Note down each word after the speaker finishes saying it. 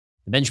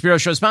The Ben Shapiro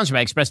Show is sponsored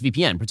by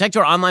ExpressVPN. Protect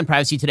your online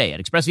privacy today at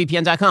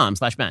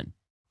expressvpn.com/Ben.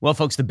 Well,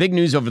 folks, the big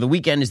news over the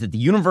weekend is that the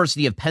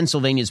University of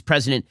Pennsylvania's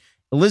president,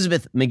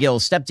 Elizabeth McGill,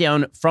 stepped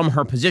down from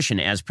her position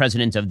as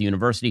president of the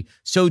university.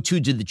 So too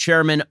did the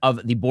chairman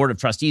of the board of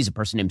trustees, a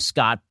person named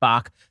Scott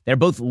Bach. They're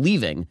both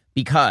leaving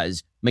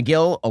because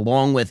McGill,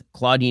 along with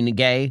Claudine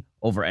Gay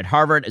over at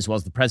Harvard, as well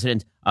as the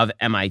president of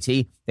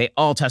MIT, they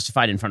all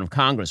testified in front of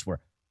Congress, where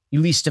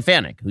Elise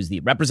Stefanik, who's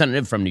the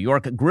representative from New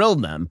York,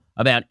 grilled them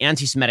about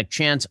anti-Semitic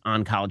chants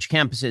on college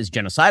campuses,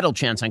 genocidal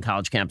chants on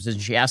college campuses,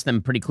 and she asked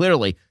them pretty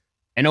clearly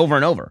and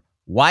over,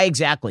 why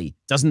exactly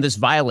doesn't this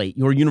violate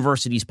your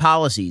university's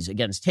policies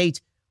against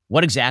hate?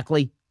 What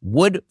exactly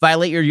would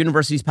violate your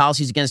university's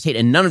policies against hate?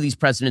 And none of these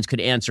presidents could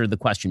answer the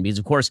question because,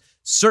 of course,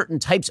 certain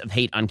types of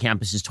hate on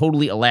campus is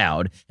totally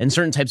allowed, and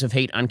certain types of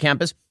hate on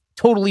campus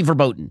totally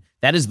verboten.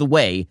 That is the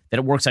way that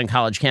it works on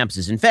college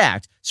campuses. In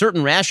fact,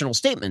 certain rational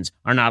statements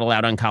are not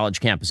allowed on college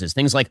campuses.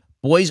 Things like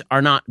boys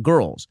are not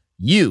girls.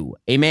 You,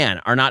 a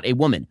man, are not a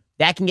woman.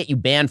 That can get you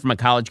banned from a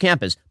college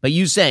campus. But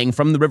you saying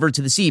from the river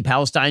to the sea,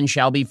 Palestine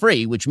shall be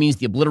free, which means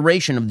the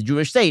obliteration of the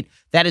Jewish state,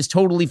 that is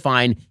totally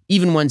fine,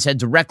 even when said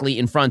directly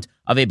in front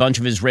of a bunch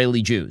of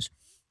Israeli Jews.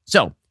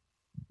 So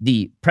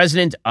the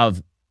president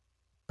of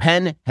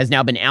Penn has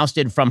now been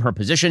ousted from her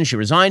position. She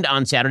resigned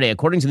on Saturday,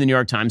 according to the New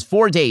York Times,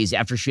 4 days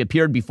after she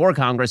appeared before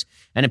Congress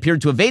and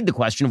appeared to evade the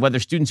question of whether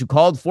students who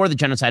called for the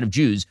genocide of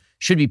Jews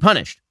should be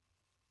punished.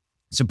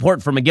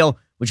 Support for McGill,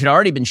 which had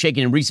already been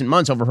shaken in recent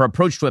months over her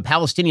approach to a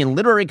Palestinian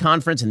literary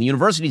conference and the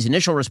university's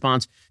initial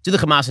response to the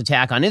Hamas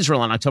attack on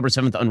Israel on October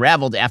 7th,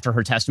 unraveled after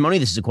her testimony.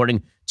 This is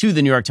according to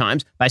the New York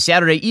Times. By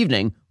Saturday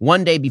evening,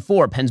 one day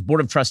before Penn's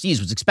board of trustees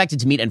was expected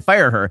to meet and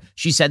fire her,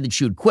 she said that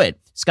she would quit.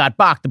 Scott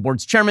Bach, the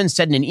board's chairman,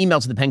 said in an email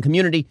to the Penn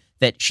community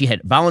that she had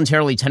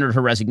voluntarily tendered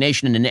her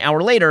resignation, and an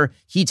hour later,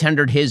 he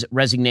tendered his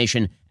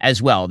resignation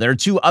as well. There are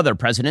two other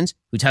presidents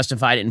who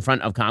testified in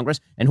front of Congress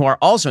and who are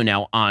also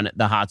now on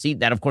the hot seat.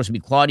 That, of course, would be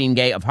Claudine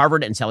Gay of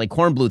Harvard and Sally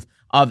Kornbluth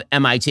of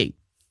MIT.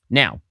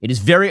 Now, it is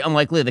very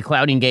unlikely that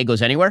Claudine Gay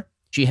goes anywhere.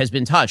 She has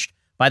been touched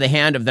by the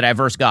hand of the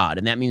diverse God,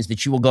 and that means that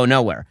she will go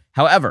nowhere.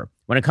 However,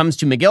 when it comes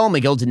to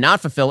McGill did not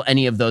fulfill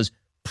any of those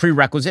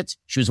prerequisites.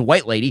 She was a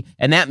white lady,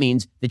 and that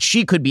means that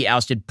she could be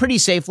ousted pretty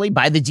safely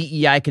by the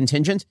DEI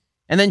contingent,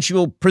 and then she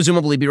will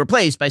presumably be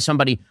replaced by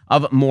somebody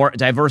of more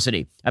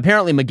diversity.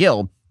 Apparently,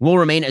 McGill will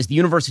remain as the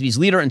university's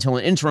leader until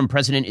an interim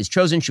president is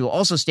chosen. She will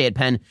also stay at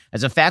Penn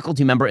as a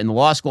faculty member in the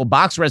law school.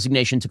 Bach's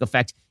resignation took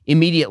effect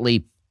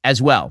immediately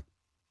as well.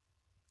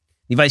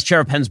 The vice chair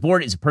of Penn's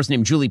board is a person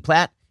named Julie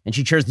Platt, and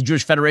she chairs the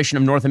Jewish Federation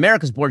of North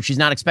America's board. She's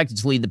not expected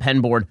to lead the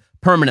Penn board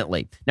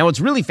permanently. Now,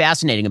 what's really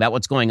fascinating about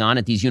what's going on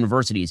at these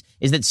universities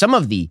is that some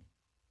of the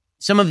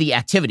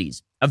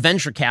activities of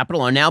venture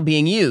capital are now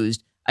being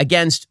used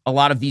against a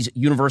lot of these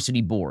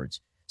university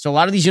boards. So a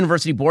lot of these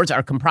university boards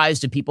are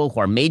comprised of people who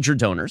are major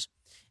donors,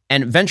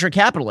 and venture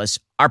capitalists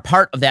are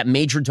part of that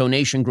major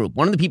donation group.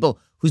 One of the people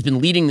who's been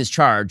leading this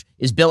charge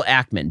is Bill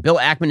Ackman. Bill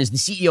Ackman is the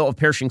CEO of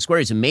Pershing Square.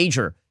 He's a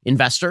major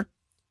investor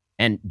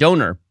and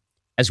donor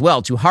as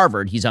well to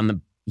Harvard. He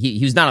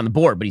was not on the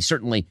board, but he's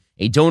certainly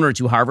a donor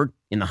to Harvard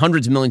in the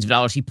hundreds of millions of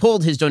dollars. He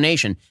pulled his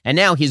donation, and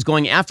now he's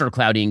going after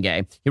Claudine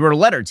Gay. He wrote a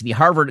letter to the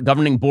Harvard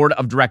governing board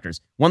of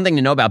directors. One thing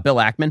to know about Bill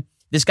Ackman,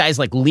 this guy's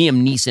like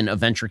Liam Neeson of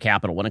venture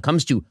capital. When it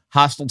comes to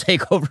hostile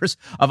takeovers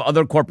of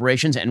other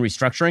corporations and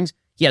restructurings,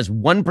 he has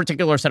one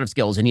particular set of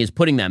skills, and he is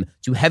putting them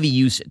to heavy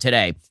use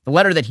today. The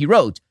letter that he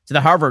wrote to the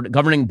Harvard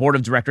governing board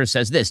of directors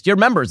says this: Dear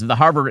members of the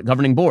Harvard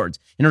governing boards,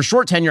 in her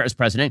short tenure as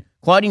president,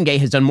 Claudine Gay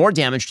has done more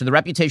damage to the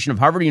reputation of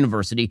Harvard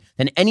University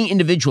than any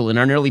individual in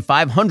our nearly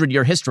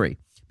 500-year history.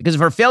 Because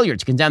of her failure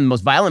to condemn the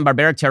most violent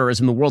barbaric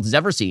terrorism the world has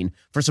ever seen,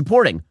 for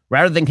supporting,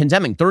 rather than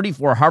condemning,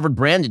 34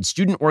 Harvard-branded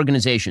student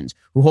organizations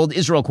who hold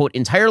Israel, quote,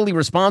 entirely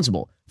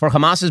responsible for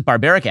Hamas's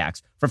barbaric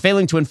acts, for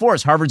failing to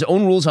enforce Harvard's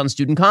own rules on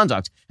student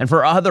conduct, and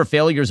for other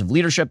failures of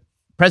leadership,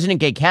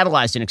 President Gay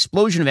catalyzed an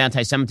explosion of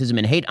anti-Semitism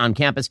and hate on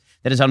campus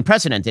that is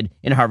unprecedented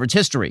in Harvard's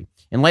history.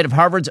 In light of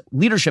Harvard's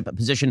leadership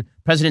position,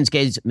 President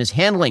Gay's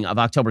mishandling of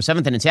October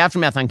 7th and its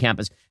aftermath on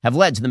campus have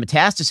led to the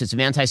metastasis of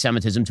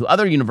anti-Semitism to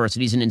other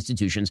universities and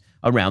institutions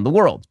around the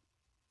world.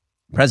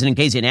 President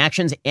Gay's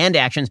inactions and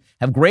actions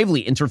have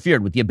gravely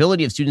interfered with the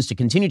ability of students to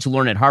continue to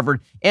learn at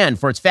Harvard and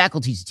for its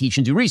faculty to teach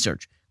and do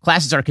research.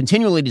 Classes are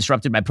continually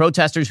disrupted by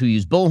protesters who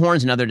use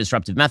bullhorns and other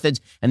disruptive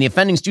methods, and the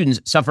offending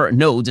students suffer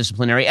no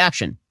disciplinary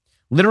action.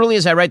 Literally,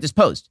 as I write this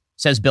post,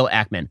 says Bill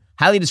Ackman,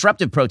 highly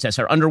disruptive protests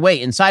are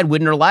underway inside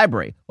Widner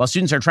Library while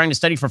students are trying to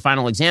study for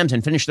final exams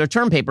and finish their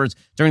term papers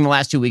during the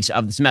last 2 weeks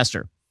of the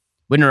semester.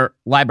 Widner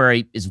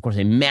Library is, of course,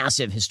 a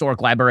massive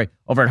historic library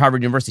over at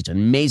Harvard University. It's an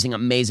amazing,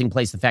 amazing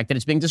place. The fact that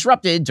it's being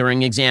disrupted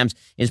during exams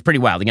is pretty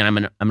wild. Again, I'm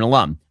an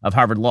alum of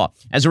Harvard Law.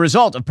 As a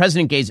result of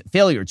President Gay's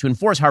failure to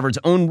enforce Harvard's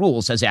own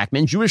rules, says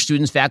Ackman, Jewish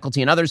students,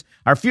 faculty, and others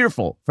are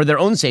fearful for their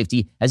own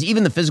safety as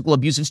even the physical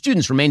abuse of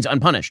students remains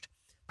unpunished.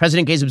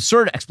 President Gay's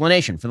absurd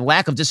explanation for the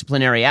lack of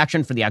disciplinary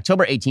action for the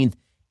October 18th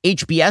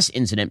HBS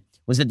incident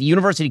was that the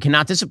university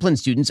cannot discipline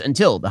students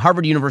until the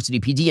Harvard University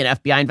PD and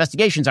FBI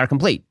investigations are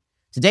complete.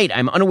 To date,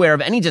 I'm unaware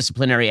of any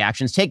disciplinary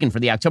actions taken for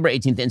the October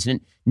 18th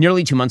incident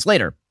nearly 2 months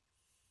later.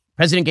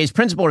 President Gay's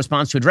principal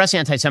response to address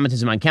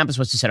anti-Semitism on campus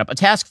was to set up a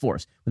task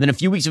force. Within a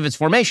few weeks of its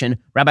formation,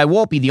 Rabbi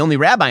Wolpe, the only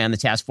rabbi on the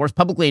task force,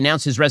 publicly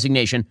announced his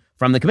resignation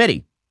from the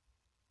committee.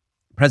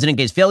 President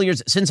Gay's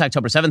failures since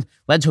October 7th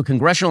led to a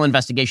congressional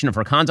investigation of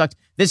her conduct.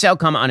 This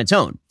outcome on its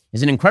own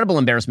is an incredible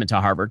embarrassment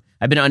to Harvard.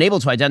 I've been unable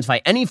to identify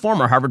any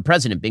former Harvard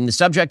president being the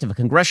subject of a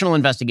congressional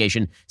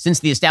investigation since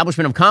the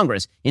establishment of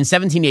Congress in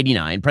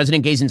 1789.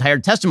 President Gay's entire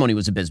testimony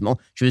was abysmal.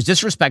 She was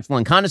disrespectful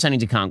and condescending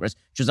to Congress.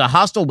 She was a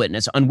hostile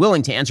witness,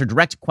 unwilling to answer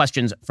direct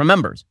questions from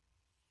members.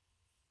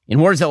 In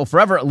words that will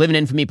forever live in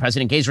infamy,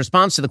 President Gay's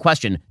response to the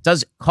question,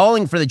 does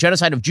calling for the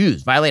genocide of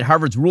Jews violate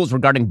Harvard's rules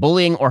regarding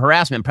bullying or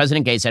harassment?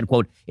 President Gay said,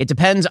 quote, it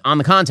depends on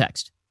the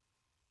context.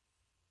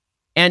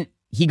 And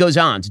he goes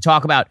on to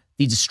talk about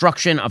the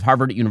destruction of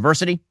Harvard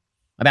University,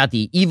 about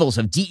the evils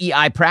of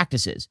DEI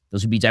practices.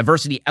 Those would be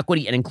diversity,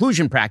 equity, and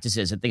inclusion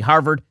practices at the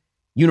Harvard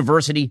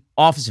University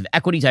Office of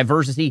Equity,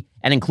 Diversity,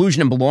 and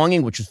Inclusion and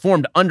Belonging, which was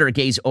formed under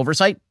Gay's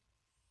oversight.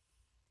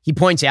 He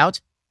points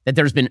out that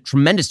there's been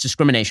tremendous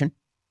discrimination,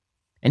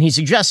 and he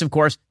suggests, of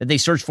course, that they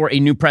search for a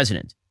new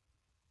president.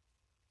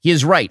 He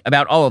is right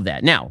about all of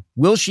that. Now,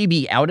 will she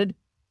be outed?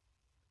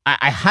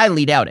 I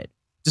highly doubt it,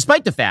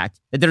 despite the fact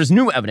that there is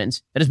new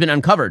evidence that has been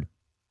uncovered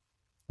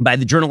by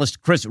the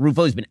journalist Chris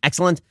Rufo, who's been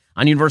excellent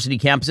on university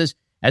campuses,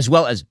 as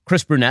well as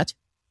Chris Brunette,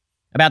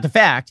 about the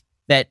fact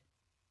that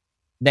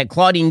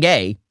Claudine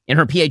Gay, in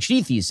her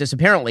PhD thesis,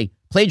 apparently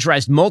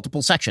plagiarized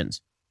multiple sections.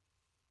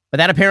 But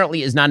that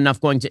apparently is not enough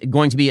going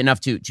to be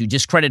enough to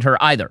discredit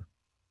her either.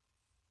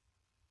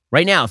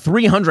 Right now,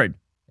 300,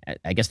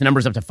 I guess the number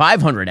is up to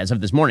 500 as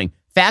of this morning,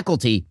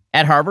 faculty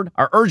at Harvard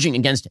are urging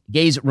against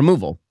Gay's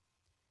removal.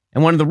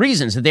 And one of the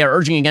reasons that they are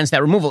urging against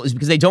that removal is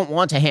because they don't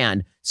want to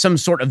hand some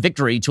sort of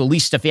victory to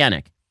Elise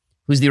Stefanik,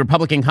 who's the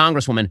Republican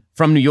congresswoman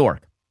from New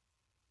York.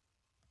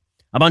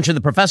 A bunch of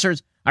the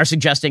professors are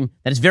suggesting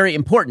that it's very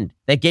important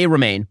that Gay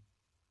remain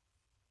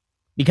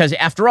because,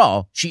 after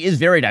all, she is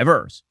very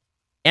diverse.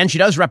 And she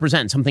does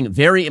represent something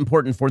very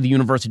important for the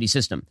university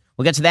system.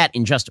 We'll get to that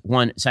in just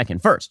 1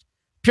 second. First,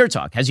 Pure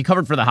Talk has you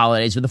covered for the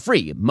holidays with a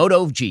free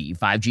Moto G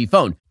 5G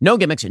phone. No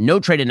gimmicks, no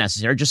trade-in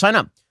necessary. Just sign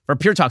up for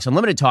Pure Talk's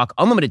unlimited talk,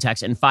 unlimited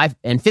text, and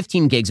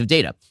 15 gigs of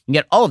data. You can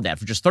get all of that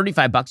for just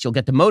 $35. You'll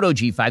get the Moto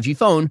G 5G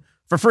phone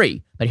for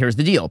free. But here's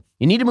the deal.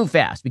 You need to move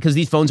fast because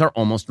these phones are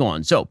almost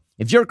gone. So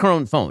if your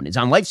current phone is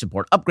on life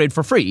support, upgrade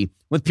for free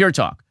with Pure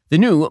Talk. The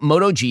new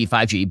Moto G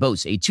 5G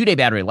boasts a 2-day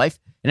battery life,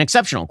 an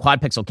exceptional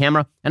quad-pixel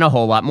camera, and a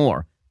whole lot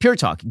more. Pure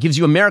Talk gives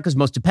you America's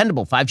most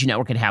dependable 5G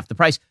network at half the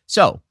price.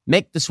 So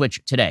make the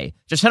switch today.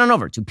 Just head on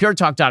over to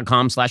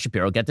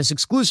puretalk.com/Shapiro. Get this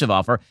exclusive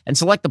offer and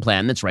select the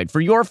plan that's right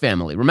for your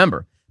family.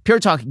 Remember,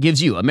 Pure Talk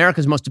gives you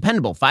America's most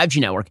dependable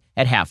 5G network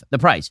at half the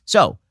price.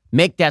 So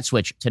make that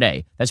switch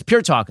today. That's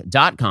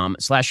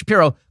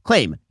puretalk.com/Shapiro.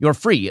 Claim your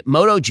free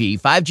Moto G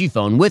 5G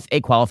phone with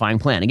a qualifying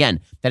plan. Again,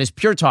 that is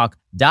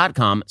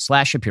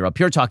puretalk.com/Shapiro.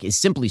 Pure Talk is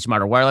simply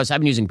smarter wireless. I've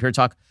been using Pure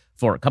Talk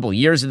for a couple of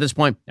years at this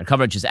point. Their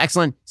coverage is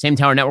excellent. Same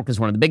tower network as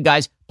one of the big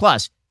guys.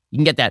 Plus, you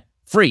can get that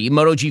free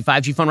Moto G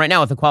 5G phone right now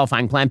with a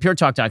qualifying plan.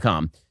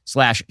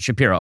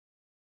 puretalk.com/Shapiro.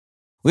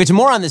 We'll get to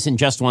more on this in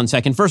just 1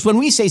 second. First, when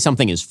we say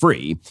something is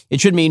free,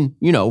 it should mean,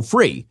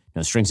 free.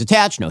 No strings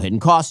attached, no hidden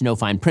costs, no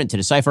fine print to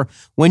decipher.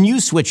 When you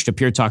switch to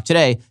Pure Talk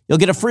today, you'll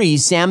get a free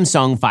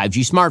Samsung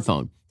 5G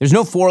smartphone. There's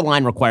no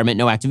 4-line requirement,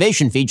 no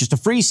activation fee, just a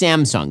free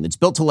Samsung that's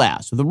built to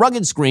last with a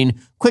rugged screen,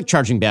 quick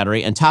charging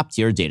battery, and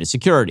top-tier data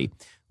security.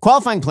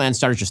 Qualifying plans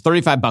start at just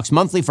 $35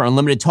 monthly for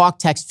unlimited talk,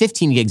 text,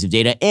 15 gigs of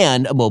data,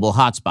 and a mobile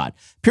hotspot.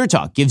 Pure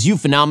Talk gives you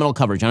phenomenal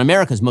coverage on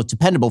America's most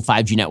dependable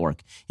 5G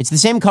network. It's the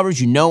same coverage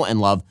you know and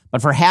love,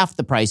 but for half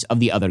the price of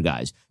the other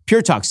guys.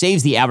 Pure Talk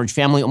saves the average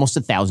family almost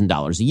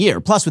 $1,000 a year.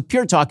 Plus, with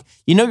Pure Talk,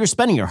 you know you're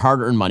spending your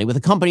hard-earned money with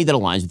a company that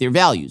aligns with your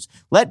values.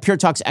 Let Pure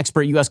Talk's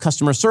expert U.S.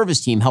 customer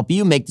service team help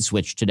you make the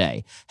switch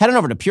today. Head on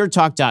over to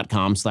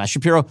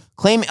puretalk.com/Shapiro.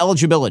 Claim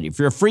eligibility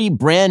for your free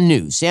brand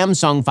new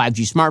Samsung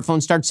 5G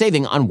smartphone. Start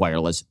saving on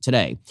wireless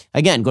today.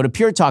 Again, go to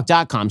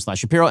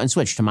puretalk.com/Shapiro and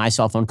switch to my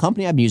cell phone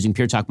company. I've been using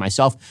Pure Talk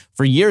myself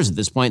for years at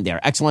this point. They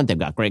are excellent. They've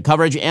got great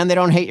coverage, and they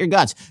don't hate your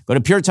guts. Go to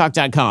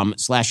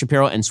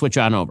puretalk.com/Shapiro and switch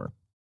on over.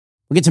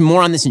 We'll get to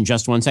more on this in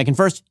just 1 second.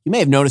 First, you may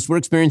have noticed we're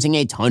experiencing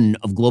a ton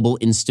of global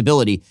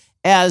instability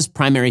as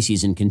primary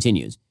season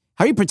continues.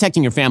 How are you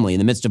protecting your family in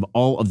the midst of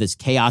all of this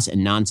chaos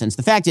and nonsense?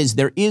 The fact is,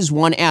 there is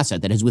one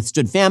asset that has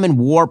withstood famine,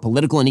 war,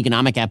 political, and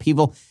economic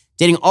upheaval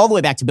dating all the way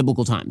back to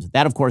biblical times.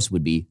 That, of course,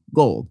 would be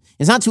gold.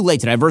 It's not too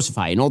late to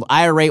diversify an old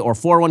IRA or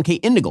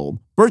 401k into gold.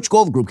 Birch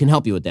Gold Group can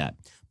help you with that.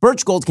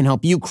 Birch Gold can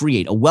help you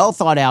create a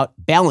well-thought-out,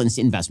 balanced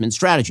investment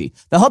strategy.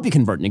 They'll help you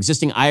convert an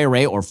existing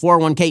IRA or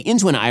 401k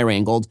into an IRA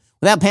in gold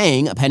without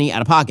paying a penny out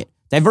of pocket.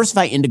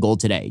 Diversify into gold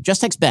today.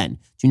 Just text Ben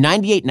to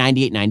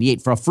 989898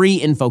 for a free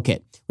info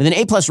kit. With an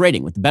A-plus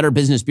rating with the Better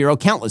Business Bureau,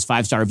 countless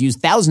 5-star reviews,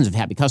 thousands of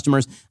happy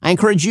customers, I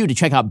encourage you to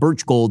check out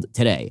Birch Gold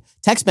today.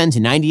 Text Ben to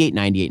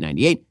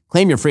 989898.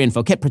 Claim your free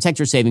info kit. Protect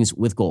your savings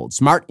with gold.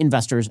 Smart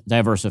investors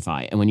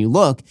diversify. And when you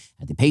look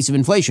at the pace of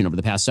inflation over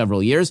the past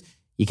several years,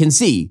 You can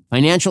see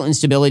financial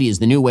instability is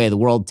the new way of the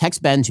world.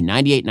 Text Ben to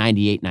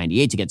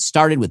 989898 to get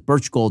started with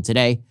Birch Gold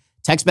today.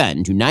 Text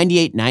Ben to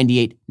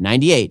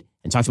 989898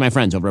 and talk to my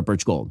friends over at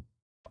Birch Gold.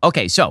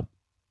 Okay, so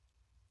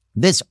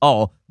this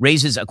all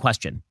raises a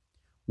question.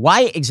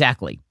 Why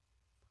exactly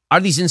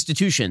are these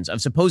institutions of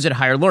supposed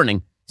higher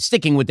learning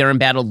sticking with their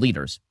embattled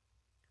leaders?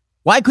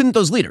 Why couldn't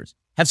those leaders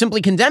have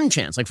simply condemned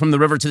chants like "From the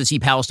river to the sea,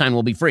 Palestine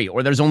will be free,"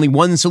 or "There's only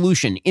one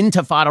solution,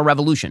 Intifada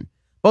revolution,"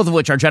 both of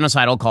which are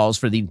genocidal calls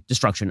for the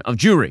destruction of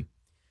Jewry?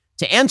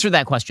 To answer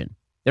that question,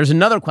 there's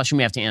another question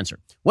we have to answer.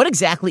 What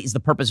exactly is the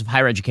purpose of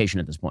higher education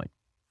at this point?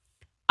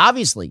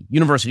 Obviously,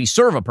 universities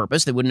serve a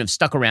purpose. They wouldn't have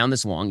stuck around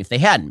this long if they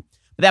hadn't.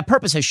 But that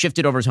purpose has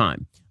shifted over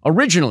time.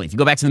 Originally, if you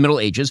go back to the Middle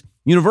Ages,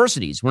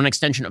 universities were an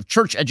extension of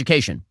church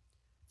education.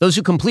 Those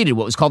who completed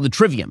what was called the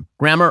trivium,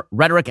 grammar,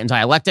 rhetoric, and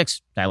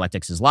dialectics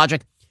is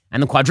logic,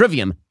 and the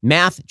quadrivium,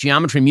 math,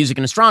 geometry, music,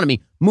 and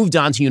astronomy, moved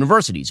on to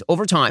universities.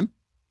 Over time,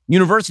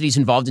 universities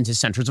evolved into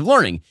centers of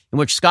learning, in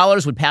which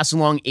scholars would pass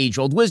along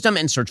age-old wisdom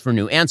and search for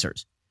new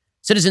answers.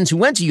 Citizens who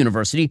went to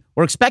university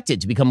were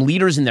expected to become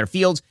leaders in their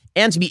fields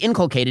and to be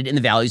inculcated in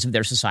the values of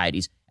their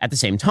societies at the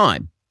same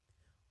time.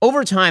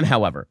 Over time,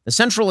 however, the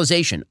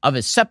centralization of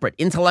a separate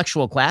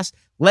intellectual class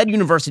led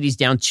universities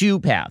down two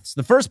paths.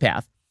 The first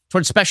path,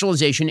 towards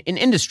specialization in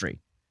industry,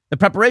 the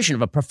preparation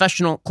of a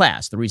professional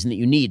class, the reason that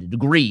you need a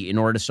degree in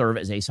order to serve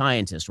as a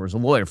scientist or as a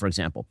lawyer, for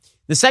example.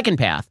 The second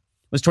path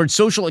was towards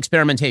social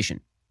experimentation.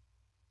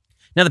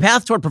 Now, the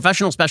path toward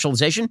professional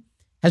specialization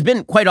has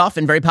been quite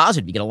often very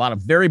positive. You get a lot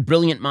of very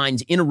brilliant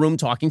minds in a room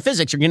talking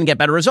physics. You're going to get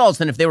better results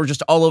than if they were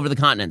just all over the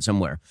continent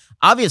somewhere.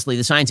 Obviously,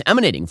 the science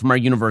emanating from our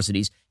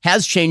universities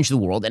has changed the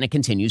world, and it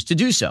continues to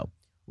do so,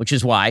 which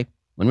is why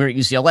when we were at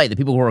UCLA, the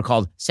people who were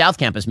called South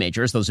Campus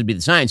majors, those would be the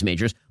science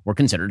majors, were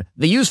considered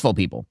the useful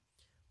people.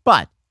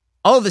 But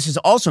all of this has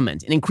also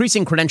meant an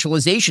increasing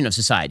credentialization of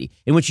society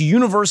in which a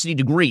university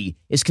degree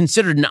is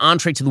considered an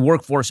entree to the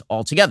workforce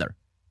altogether.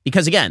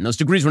 Because again, those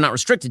degrees were not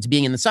restricted to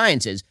being in the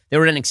sciences. They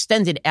were then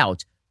extended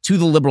out to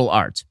the liberal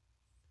arts.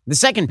 The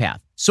second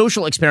path,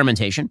 social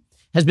experimentation,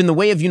 has been the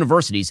way of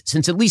universities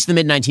since at least the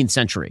mid-19th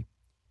century.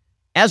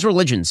 As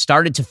religions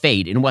started to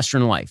fade in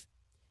Western life,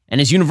 and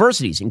as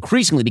universities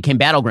increasingly became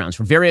battlegrounds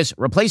for various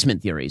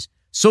replacement theories,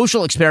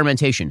 social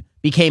experimentation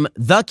became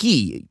the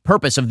key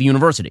purpose of the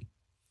university.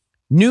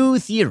 New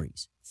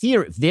theories,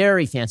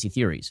 very fancy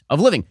theories of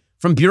living,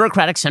 from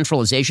bureaucratic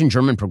centralization,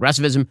 German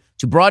progressivism,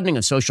 to broadening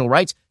of social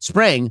rights,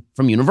 sprang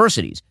from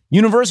universities.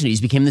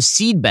 Universities became the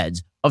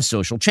seedbeds of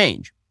social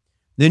change.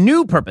 The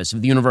new purpose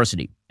of the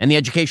university and the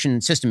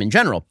education system in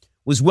general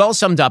was well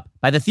summed up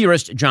by the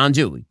theorist John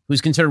Dewey, who's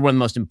considered one of the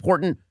most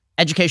important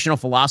educational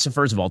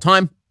philosophers of all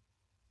time.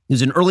 He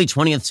was an early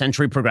 20th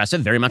century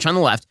progressive, very much on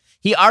the left.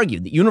 He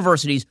argued that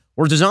universities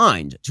were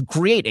designed to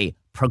create a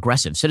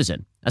progressive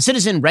citizen, a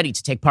citizen ready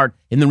to take part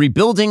in the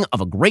rebuilding of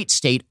a great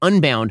state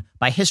unbound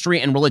by history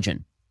and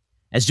religion.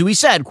 As Dewey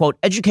said, quote,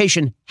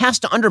 "Education has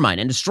to undermine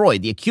and destroy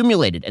the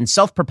accumulated and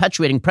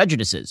self-perpetuating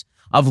prejudices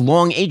of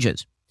long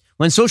ages.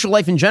 When social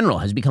life in general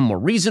has become more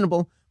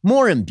reasonable,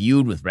 more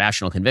imbued with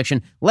rational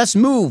conviction, less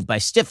moved by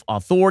stiff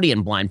authority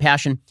and blind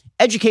passion,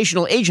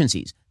 educational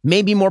agencies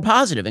may be more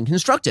positive and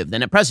constructive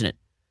than at present.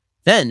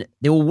 Then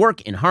they will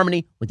work in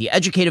harmony with the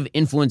educative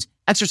influence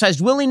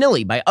exercised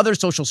willy-nilly by other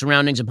social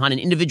surroundings upon an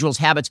individual's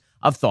habits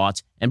of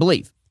thoughts and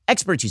belief.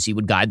 Experts, you see,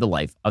 would guide the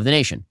life of the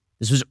nation."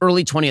 This was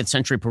early 20th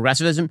century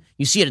progressivism.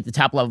 You see it at the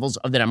top levels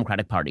of the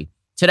Democratic Party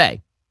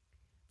today.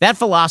 That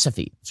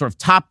philosophy, sort of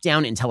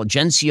top-down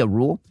intelligentsia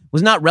rule,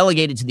 was not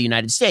relegated to the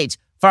United States,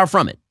 far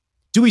from it.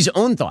 Dewey's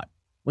own thought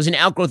was an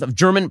outgrowth of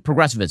German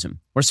progressivism,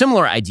 where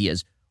similar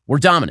ideas were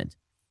dominant.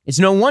 It's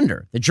no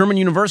wonder that German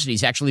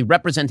universities actually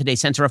represented a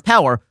center of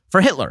power for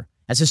Hitler,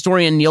 as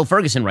historian Neil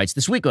Ferguson writes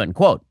this weekend,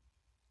 quote,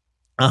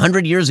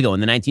 100 years ago in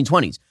the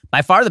 1920s,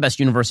 by far the best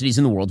universities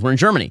in the world were in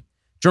Germany.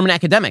 German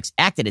academics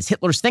acted as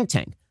Hitler's think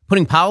tank,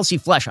 putting policy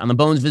flesh on the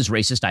bones of his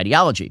racist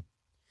ideology.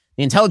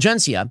 The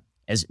intelligentsia,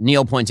 as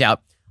Neil points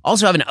out,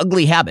 also have an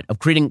ugly habit of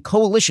creating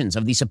coalitions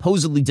of the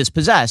supposedly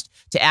dispossessed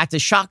to act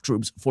as shock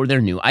troops for their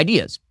new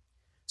ideas.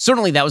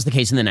 Certainly that was the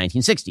case in the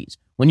 1960s,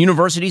 when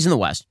universities in the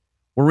West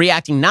were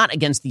reacting not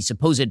against the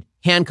supposed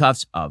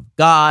handcuffs of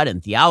God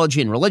and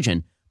theology and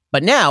religion,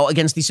 but now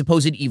against the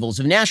supposed evils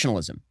of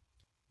nationalism.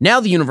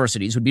 Now the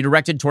universities would be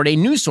directed toward a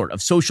new sort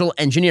of social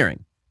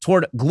engineering,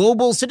 toward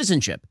global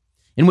citizenship,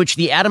 in which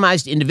the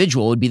atomized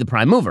individual would be the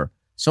prime mover,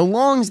 so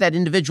long as that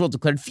individual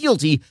declared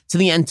fealty to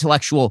the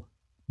intellectual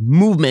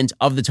movement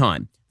of the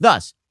time.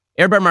 Thus,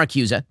 Herbert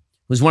Marcuse, who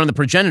was one of the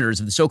progenitors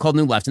of the so-called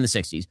New Left in the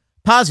 60s,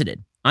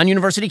 posited on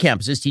university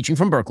campuses, teaching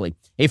from Berkeley,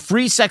 a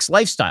free sex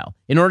lifestyle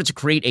in order to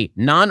create a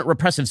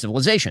non-repressive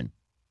civilization.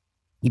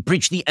 He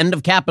preached the end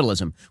of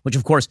capitalism, which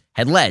of course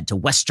had led to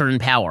Western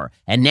power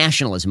and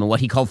nationalism and what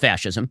he called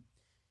fascism.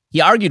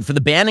 He argued for the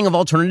banning of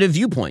alternative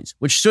viewpoints,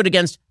 which stood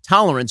against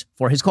tolerance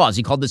for his cause.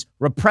 He called this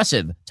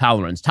repressive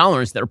tolerance,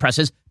 tolerance that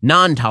represses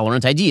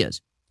non-tolerant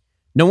ideas.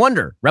 No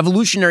wonder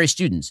revolutionary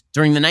students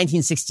during the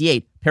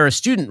 1968 Paris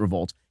Student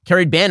Revolt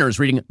carried banners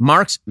reading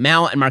Marx,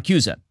 Mao, and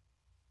Marcuse.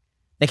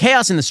 The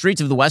chaos in the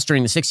streets of the West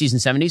during the 60s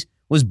and 70s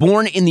was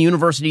born in the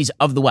universities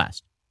of the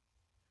West.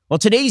 Well,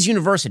 today's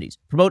universities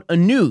promote a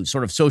new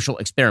sort of social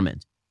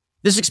experiment.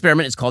 This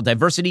experiment is called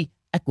diversity,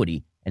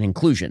 equity, and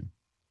inclusion.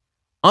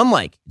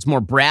 Unlike its more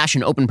brash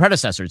and open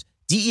predecessors,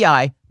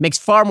 DEI makes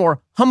far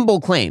more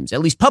humble claims, at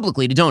least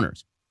publicly, to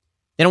donors.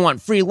 They don't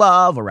want free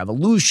love or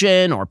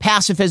revolution or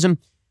pacifism.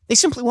 They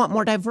simply want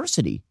more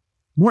diversity,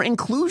 more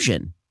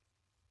inclusion.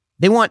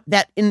 They want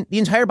that in the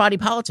entire body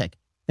politic.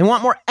 They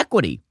want more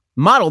equity,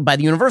 modeled by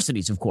the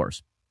universities, of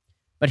course.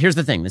 But here's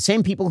the thing. The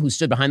same people who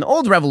stood behind the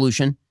old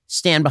revolution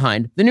stand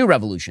behind the new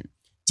revolution.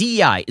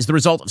 DEI is the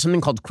result of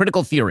something called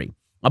critical theory,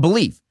 a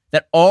belief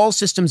that all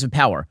systems of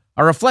power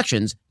are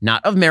reflections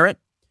not of merit,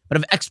 but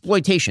of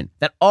exploitation,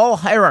 that all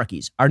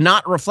hierarchies are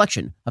not a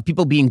reflection of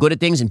people being good at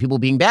things and people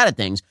being bad at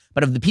things,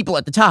 but of the people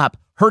at the top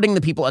hurting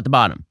the people at the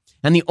bottom.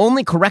 And the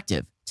only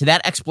corrective to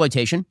that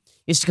exploitation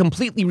is to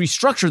completely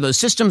restructure those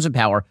systems of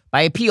power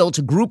by appeal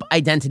to group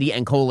identity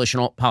and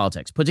coalitional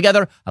politics. Put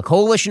together a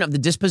coalition of the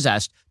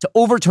dispossessed to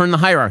overturn the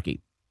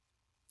hierarchy.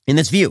 In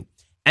this view,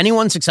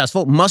 anyone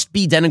successful must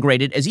be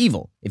denigrated as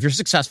evil. If you're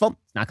successful,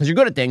 it's not because you're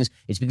good at things,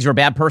 it's because you're a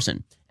bad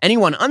person.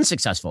 Anyone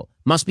unsuccessful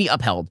must be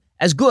upheld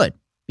as good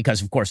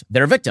because, of course,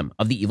 they're a victim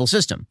of the evil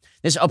system.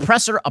 This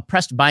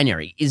oppressor-oppressed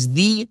binary is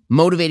the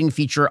motivating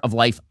feature of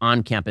life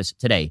on campus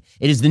today.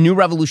 It is the new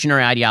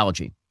revolutionary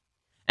ideology.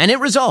 And it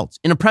results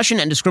in oppression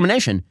and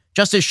discrimination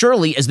just as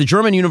surely as the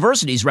German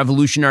university's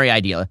revolutionary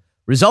idea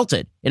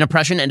resulted in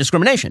oppression and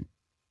discrimination.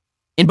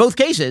 In both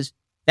cases,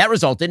 that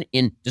resulted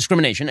in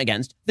discrimination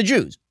against the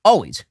Jews,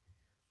 always.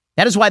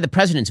 That is why the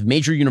presidents of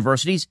major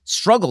universities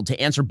struggled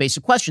to answer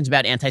basic questions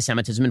about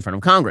anti-Semitism in front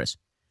of Congress.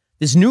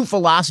 This new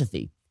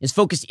philosophy is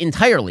focused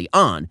entirely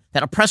on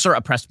that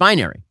oppressor-oppressed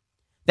binary.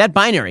 That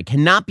binary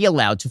cannot be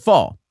allowed to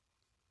fall.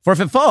 For if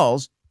it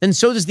falls, then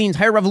so does the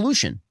entire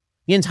revolution.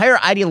 The entire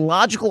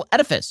ideological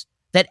edifice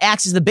that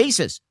acts as the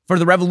basis for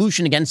the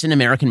revolution against an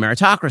American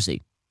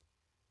meritocracy.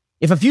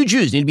 If a few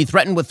Jews need to be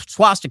threatened with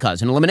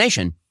swastikas and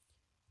elimination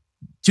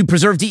to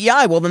preserve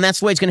DEI, well, then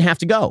that's the way it's going to have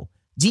to go.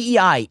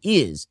 DEI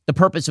is the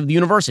purpose of the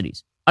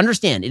universities.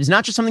 Understand, it is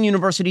not just something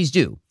universities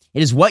do.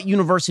 It is what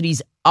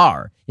universities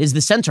are. It is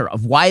the center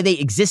of why they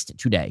exist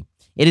today.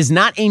 It is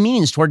not a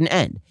means toward an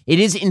end. It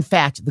is, in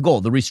fact, the goal,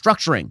 the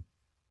restructuring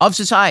of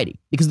society,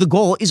 because the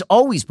goal is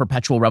always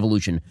perpetual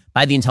revolution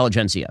by the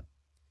intelligentsia.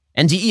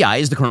 And DEI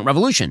is the current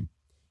revolution.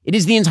 It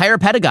is the entire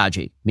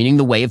pedagogy, meaning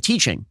the way of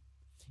teaching.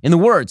 In the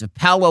words of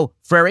Paulo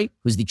Freire,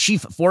 who's the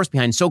chief force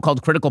behind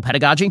so-called critical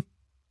pedagogy,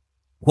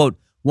 quote,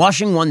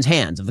 washing one's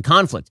hands of the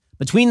conflict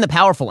between the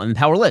powerful and the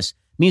powerless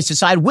means to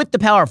side with the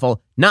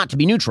powerful, not to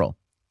be neutral.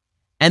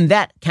 And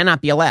that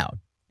cannot be allowed.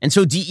 And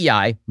so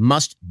DEI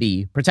must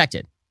be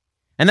protected.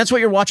 And that's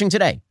what you're watching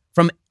today.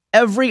 From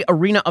every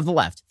arena of the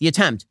left, the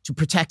attempt to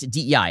protect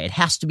DEI. It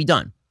has to be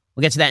done.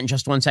 We'll get to that in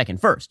just 1 second.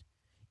 First,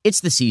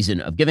 it's the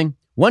season of giving.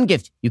 One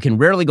gift you can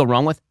rarely go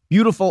wrong with,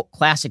 beautiful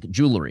classic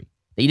jewelry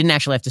that you didn't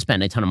actually have to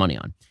spend a ton of money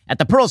on. At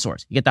the Pearl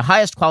Source, you get the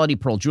highest quality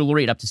pearl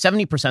jewelry at up to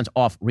 70%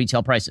 off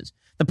retail prices.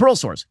 The Pearl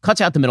Source cuts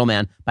out the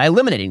middleman by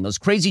eliminating those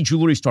crazy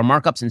jewelry store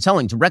markups and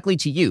selling directly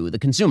to you, the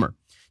consumer.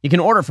 You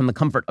can order from the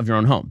comfort of your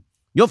own home.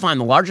 You'll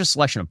find the largest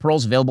selection of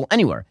pearls available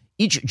anywhere.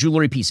 Each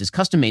jewelry piece is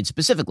custom made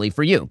specifically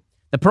for you.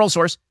 The Pearl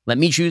Source let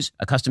me choose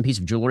a custom piece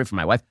of jewelry for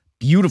my wife.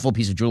 Beautiful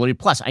piece of jewelry.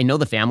 Plus, I know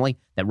the family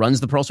that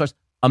runs the Pearl Source.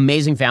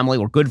 Amazing family.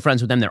 We're good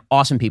friends with them. They're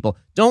awesome people.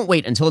 Don't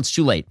wait until it's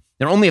too late.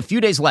 There are only a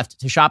few days left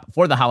to shop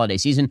for the holiday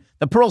season.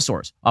 The Pearl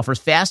Source offers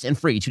fast and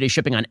free 2-day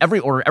shipping on every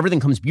order. Everything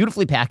comes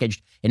beautifully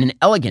packaged in an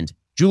elegant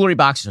jewelry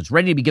box, so it's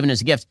ready to be given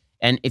as a gift.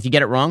 And if you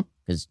get it wrong,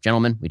 because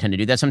gentlemen, we tend to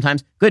do that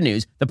sometimes, good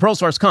news, the Pearl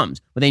Source comes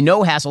with a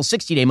no-hassle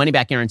 60-day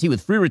money-back guarantee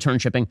with free return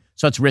shipping,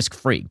 so it's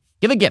risk-free.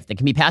 Give a gift that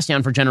can be passed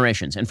down for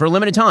generations. And for a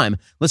limited time,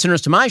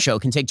 listeners to my show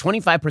can take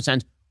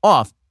 25%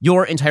 off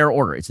your entire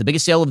order. It's the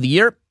biggest sale of the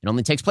year. It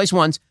only takes place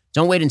once.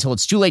 Don't wait until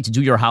it's too late to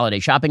do your holiday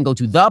shopping. Go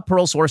to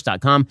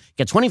thepearlsource.com.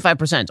 Get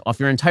 25% off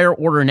your entire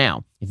order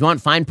now. If you want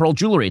fine pearl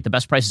jewelry at the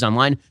best prices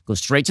online, go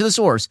straight to the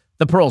source,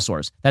 the Pearl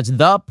Source. That's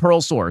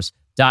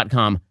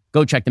thepearlsource.com.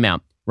 Go check them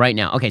out right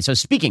now. Okay, so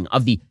speaking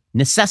of the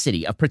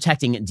necessity of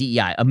protecting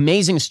DEI,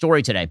 amazing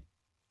story today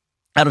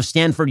out of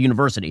Stanford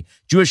University.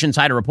 Jewish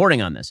Insider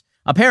reporting on this.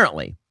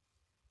 Apparently,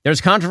 there's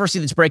controversy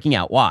that's breaking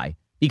out. Why?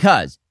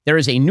 Because there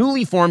is a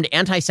newly formed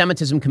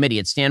anti-Semitism committee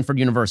at Stanford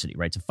University,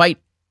 right, to fight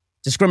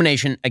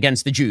discrimination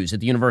against the Jews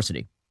at the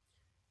university.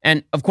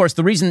 And, of course,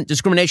 the reason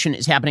discrimination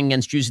is happening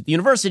against Jews at the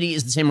university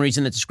is the same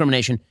reason that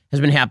discrimination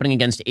has been happening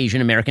against Asian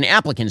American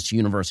applicants to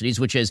universities,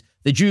 which is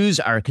the Jews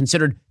are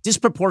considered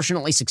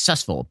disproportionately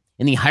successful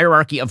in the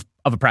hierarchy of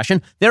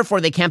oppression.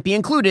 Therefore, they can't be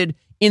included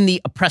in the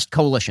oppressed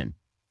coalition.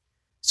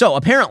 So,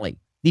 apparently,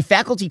 the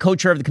faculty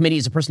co-chair of the committee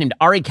is a person named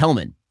Ari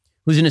Kelman,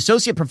 who's an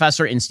associate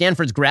professor in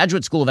Stanford's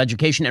Graduate School of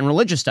Education and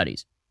Religious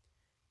Studies.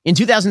 In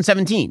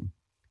 2017,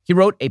 he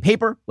wrote a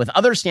paper with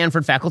other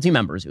Stanford faculty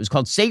members. It was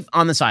called Safe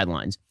on the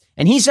Sidelines.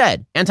 And he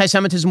said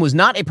anti-Semitism was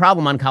not a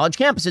problem on college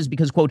campuses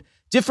because, quote,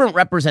 different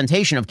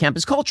representation of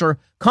campus culture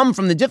come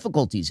from the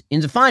difficulties in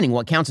defining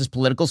what counts as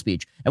political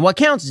speech and what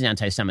counts as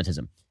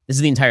anti-Semitism. This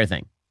is the entire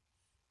thing.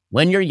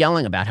 When you're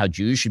yelling about how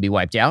Jews should be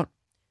wiped out,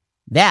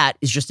 that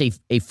is just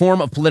a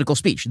form of political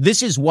speech.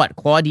 This is what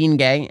Claudine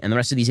Gay and the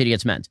rest of these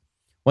idiots meant.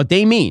 What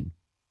they mean,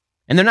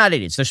 and they're not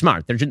idiots, they're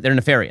smart, they're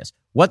nefarious.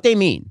 What they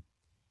mean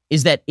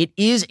is that it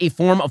is a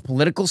form of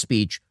political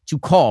speech to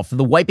call for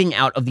the wiping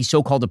out of the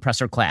so-called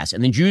oppressor class,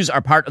 and the Jews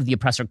are part of the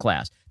oppressor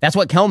class. That's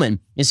what Kelman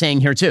is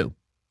saying here too.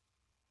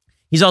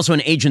 He's also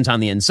an agent on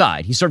the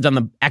inside. He served on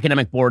the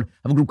academic board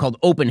of a group called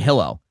Open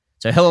Hillel.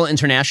 So Hillel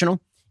International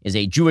is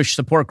a Jewish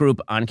support group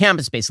on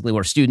campus, basically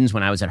where students,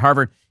 when I was at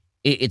Harvard,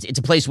 it's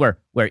a place where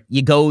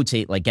you go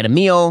to like get a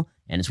meal,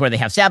 and it's where they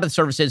have Sabbath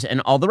services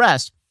and all the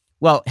rest.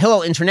 Well,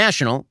 Hillel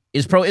International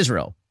is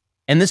pro-Israel.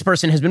 And this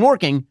person has been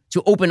working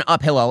to open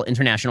up Hillel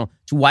International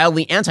to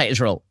wildly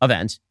anti-Israel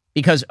events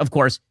because, of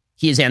course,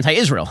 he is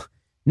anti-Israel.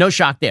 No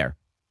shock there.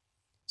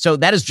 So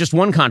that is just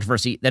one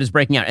controversy that is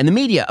breaking out. And the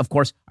media, of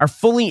course, are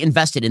fully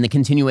invested in the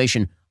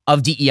continuation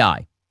of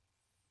DEI.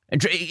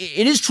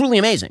 It is truly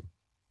amazing.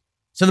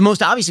 So the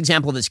most obvious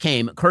example of this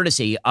came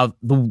courtesy of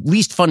the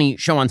least funny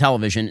show on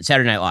television,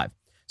 Saturday Night Live.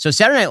 So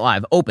Saturday Night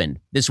Live opened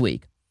this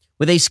week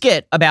with a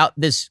skit about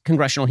this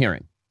congressional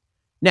hearing.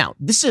 Now,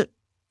 this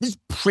is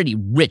pretty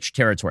rich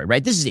territory,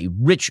 right? This is a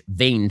rich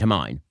vein to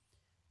mine.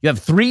 You have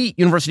 3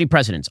 university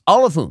presidents,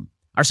 all of whom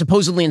are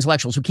supposedly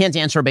intellectuals who can't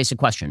answer a basic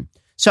question.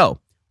 So,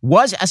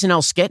 was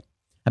SNL skit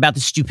about the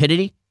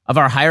stupidity of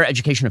our higher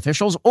education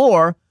officials,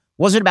 or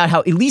was it about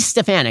how Elise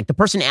Stefanik, the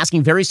person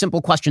asking very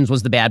simple questions,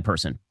 was the bad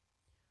person?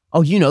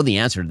 Oh, you know the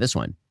answer to this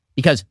one.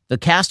 Because the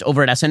cast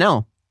over at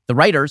SNL, the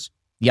writers,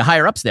 the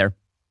higher-ups there,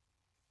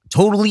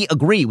 totally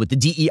agree with the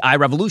DEI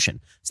revolution.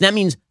 So that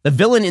means the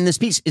villain in this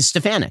piece is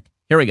Stefanik.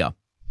 Here we go.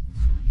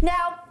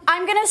 Now,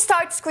 I'm going to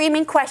start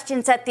screaming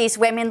questions at these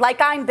women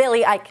like I'm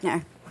Billy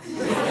Eichner.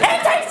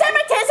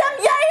 Anti-Semitism,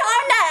 yay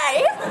or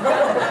nay?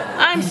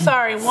 I'm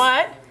sorry,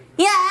 what?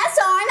 Yes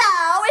or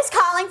no is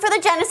calling for the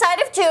genocide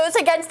of Jews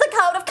against the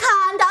code of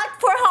conduct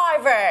for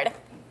Harvard.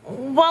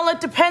 Well, it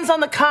depends on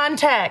the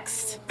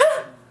context.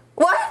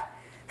 What?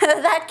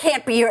 That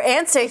can't be your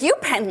answer,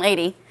 UPenn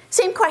lady.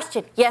 Same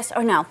question, yes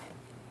or no?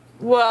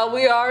 Well,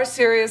 we are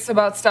serious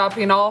about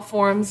stopping all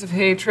forms of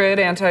hatred,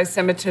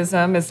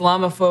 anti-Semitism,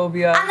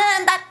 Islamophobia. And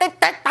then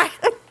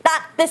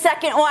the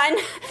second one,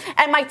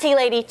 and my tea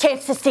lady,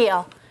 chance to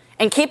steal.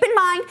 And keep in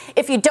mind,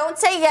 if you don't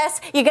say yes,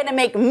 you're going to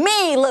make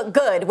me look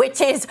good, which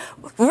is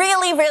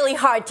really, really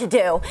hard to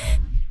do.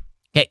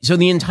 Okay, so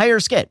the entire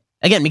skit,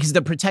 again, because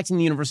they're protecting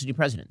the university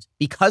presidents.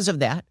 Because of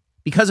that,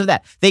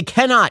 they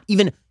cannot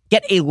even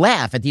get a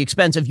laugh at the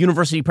expense of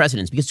university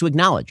presidents, because to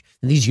acknowledge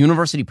that these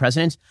university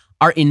presidents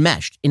are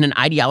enmeshed in an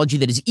ideology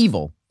that is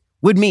evil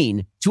would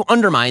mean to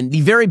undermine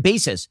the very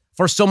basis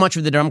for so much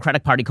of the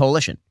Democratic Party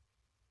coalition.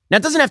 Now,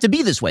 it doesn't have to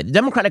be this way. The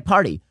Democratic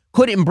Party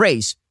could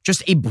embrace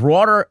just a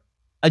broader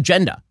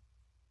agenda,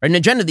 or an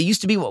agenda that used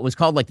to be what was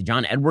called like the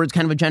John Edwards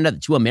kind of agenda, the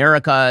two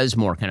Americas,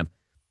 more kind of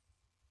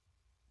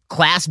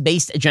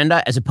class-based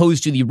agenda, as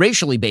opposed to the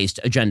racially based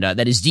agenda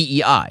that is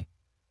DEI.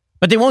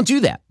 But they won't do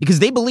that because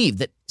they believe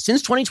that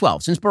since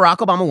 2012, since Barack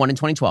Obama won in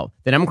 2012,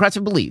 the Democrats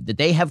have believed that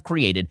they have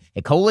created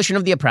a coalition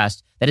of the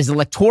oppressed that is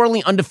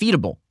electorally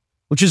undefeatable,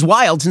 which is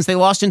wild since they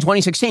lost in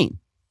 2016.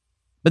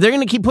 But they're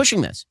going to keep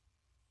pushing this.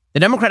 The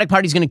Democratic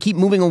Party is going to keep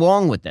moving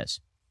along with this,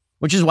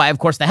 which is why, of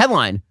course, the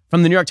headline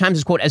from the New York Times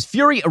is, quote, "As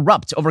fury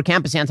erupts over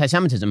campus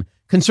anti-Semitism,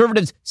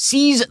 conservatives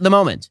seize the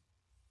moment."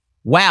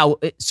 Wow,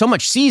 so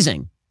much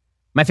seizing.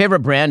 My favorite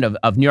brand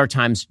of New York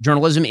Times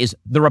journalism is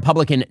the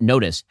Republican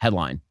Notice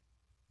headline.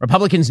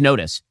 Republicans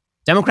notice.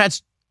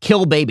 Democrats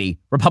kill baby.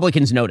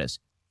 Republicans notice.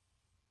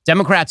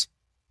 Democrats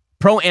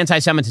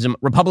pro-anti-Semitism.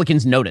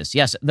 Republicans notice.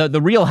 Yes, the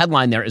real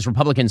headline there is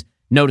Republicans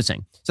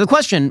noticing. So the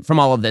question from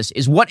all of this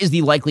is, what is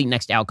the likely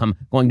next outcome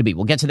going to be?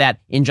 We'll get to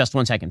that in just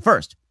one second.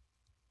 First,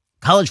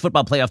 college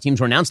football playoff teams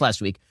were announced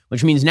last week,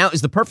 which means now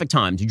is the perfect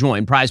time to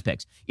join Prize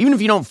Picks. Even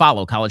if you don't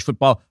follow college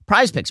football,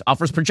 Prize Picks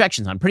offers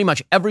projections on pretty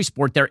much every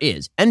sport there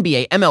is.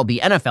 NBA,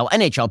 MLB, NFL,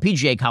 NHL,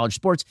 PGA, college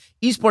sports,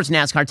 esports,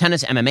 NASCAR,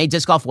 tennis, MMA,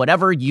 disc golf,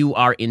 whatever you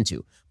are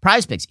into.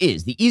 Prize Picks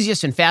is the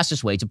easiest and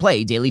fastest way to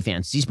play daily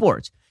fantasy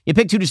sports. You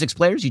pick 2 to 6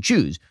 players, you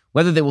choose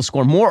whether they will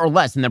score more or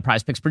less than their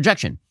Prize Picks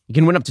projection. You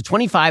can win up to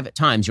 25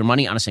 times your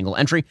money on a single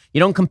entry.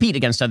 You don't compete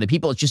against other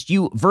people. It's just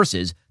you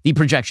versus the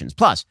projections.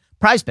 Plus,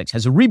 Prize Picks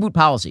has a reboot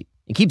policy.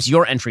 It keeps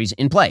your entries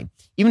in play,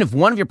 even if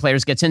one of your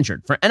players gets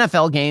injured. For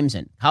NFL games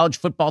and college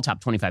football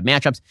top 25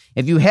 matchups,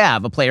 if you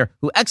have a player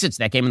who exits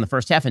that game in the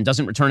first half and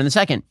doesn't return in the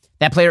second,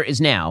 that player is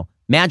now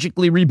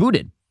magically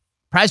rebooted.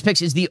 Prize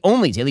Picks is the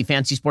only daily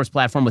fantasy sports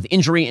platform with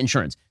injury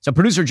insurance. So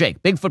producer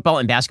Jake, big football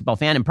and basketball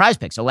fan, and Prize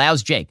Picks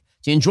allows Jake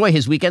to enjoy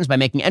his weekends by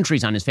making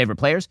entries on his favorite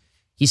players.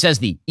 He says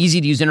the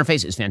easy-to-use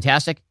interface is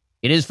fantastic.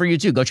 It is for you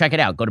too. Go check it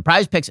out. Go to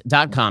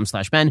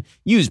prizepicks.com/Ben.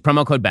 Use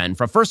promo code Ben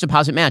for a first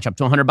deposit match up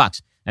to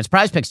 $100. That's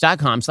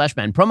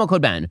prizepicks.com/Ben. Promo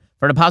code Ben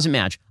for a deposit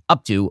match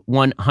up to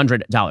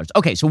 $100.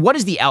 Okay, so what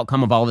is the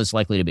outcome of all this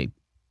likely to be?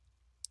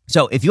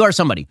 So if you are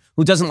somebody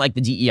who doesn't like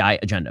the DEI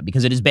agenda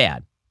because it is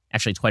bad,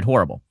 Actually, it's quite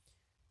horrible.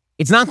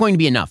 It's not going to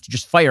be enough to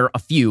just fire a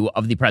few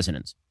of the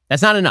presidents.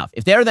 That's not enough.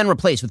 If they are then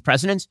replaced with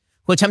presidents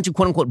who attempt to,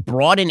 quote unquote,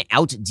 broaden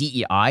out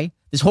DEI,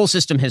 this whole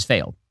system has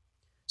failed.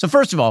 So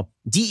first of all,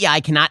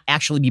 DEI cannot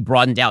actually be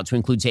broadened out to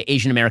include, say,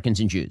 Asian Americans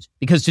and Jews,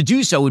 because to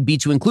do so would be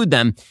to include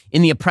them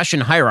in the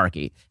oppression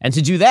hierarchy. And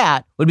to do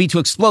that would be to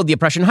explode the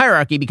oppression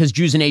hierarchy because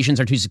Jews and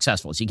Asians are too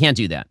successful. So you can't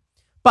do that.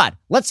 But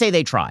let's say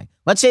they try.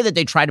 Let's say that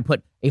they try to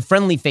put a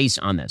friendly face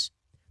on this.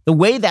 The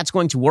way that's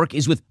going to work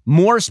is with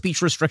more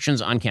speech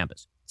restrictions on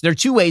campus. So there are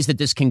two ways that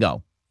this can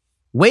go.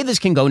 The way this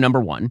can go,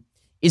 number one,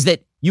 is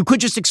that you could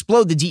just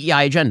explode the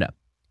DEI agenda,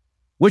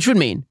 which would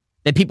mean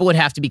that people would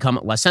have to become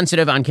less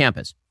sensitive on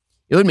campus.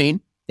 It would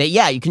mean that,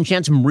 yeah, you can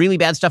chant some really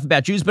bad stuff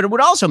about Jews, but it would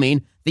also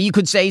mean that you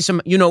could say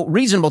some,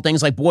 reasonable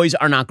things like boys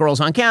are not girls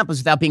on campus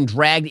without being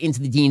dragged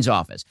into the dean's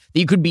office. That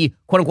you could be,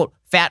 quote unquote,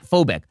 fat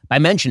phobic by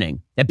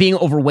mentioning that being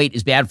overweight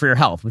is bad for your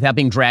health without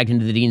being dragged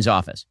into the dean's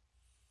office.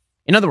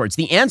 In other words,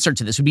 the answer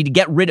to this would be to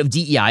get rid of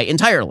DEI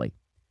entirely.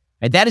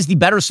 Right? That is the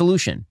better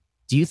solution.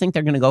 Do you think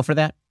they're going to go for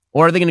that?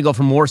 Or are they going to go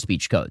for more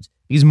speech codes?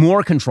 Because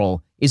more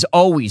control is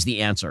always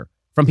the answer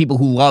from people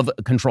who love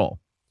control.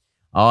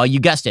 You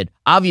guessed it.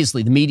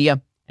 Obviously, the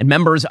media and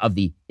members of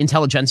the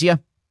intelligentsia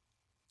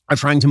are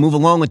trying to move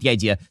along with the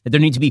idea that there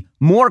need to be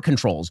more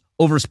controls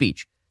over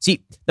speech.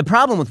 See, the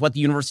problem with what the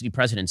university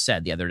president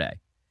said the other day,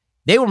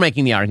 they were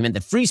making the argument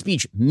that free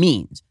speech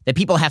means that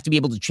people have to be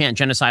able to chant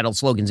genocidal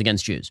slogans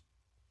against Jews.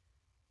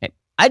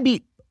 I'd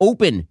be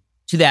open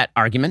to that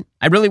argument.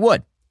 I really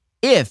would.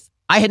 If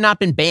I had not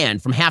been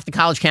banned from half the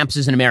college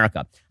campuses in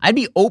America, I'd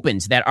be open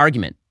to that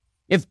argument.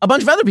 If a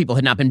bunch of other people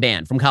had not been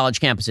banned from college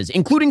campuses,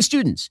 including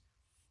students,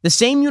 the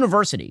same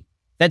university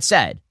that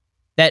said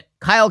that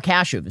Kyle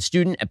Kashuv, a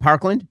student at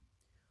Parkland,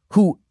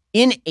 who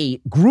in a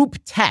group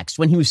text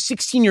when he was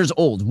 16 years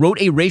old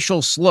wrote a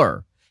racial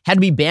slur, had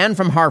to be banned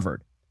from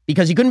Harvard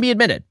because he couldn't be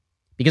admitted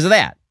because of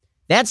that.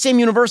 That same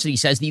university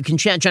says that you can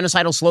chant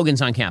genocidal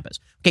slogans on campus.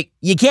 Okay,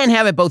 you can't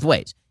have it both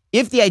ways.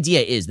 If the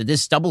idea is that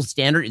this double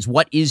standard is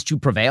what is to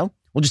prevail,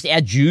 we'll just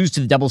add Jews to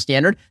the double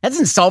standard. That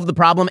doesn't solve the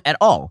problem at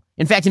all.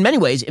 In fact, in many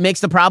ways, it makes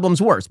the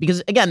problems worse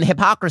because, again, the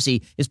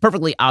hypocrisy is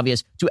perfectly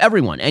obvious to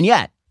everyone. And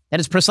yet, that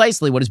is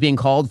precisely what is being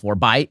called for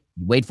by,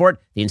 wait for it,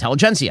 the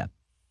intelligentsia.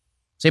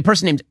 So a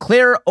person named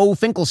Claire O.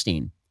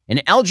 Finkelstein, an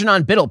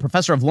Algernon Biddle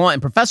professor of law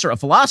and professor of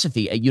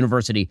philosophy at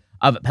University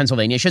of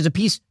Pennsylvania, she has a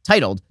piece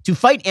titled, "To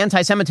Fight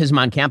Anti-Semitism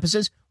on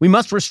Campuses, We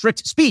Must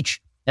Restrict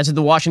Speech." That's at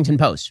the Washington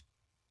Post.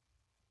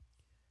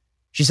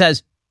 She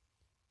says,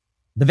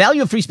 "The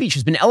value of free speech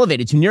has been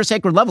elevated to near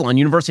sacred level on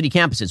university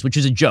campuses, which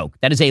is a joke.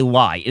 That is a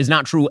lie. It is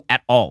not true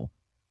at all."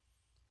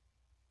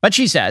 But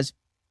she says,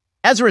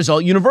 as a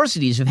result,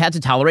 universities have had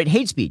to tolerate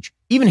hate speech,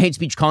 even hate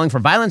speech calling for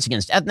violence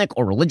against ethnic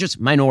or religious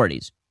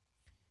minorities.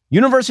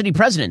 University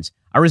presidents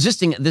are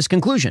resisting this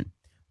conclusion.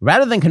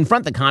 Rather than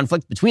confront the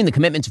conflict between the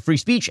commitment to free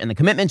speech and the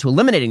commitment to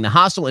eliminating the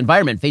hostile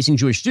environment facing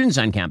Jewish students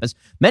on campus,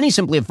 many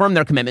simply affirm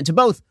their commitment to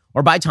both,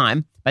 or buy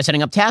time by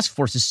setting up task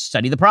forces to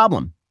study the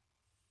problem.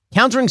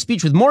 Countering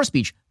speech with more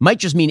speech might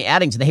just mean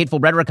adding to the hateful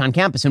rhetoric on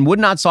campus and would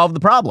not solve the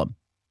problem.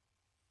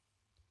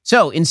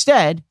 So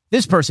instead,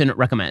 this person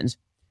recommends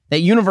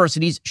that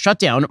universities shut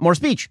down more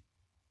speech.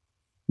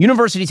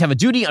 Universities have a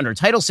duty under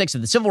Title VI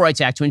of the Civil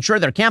Rights Act to ensure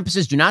their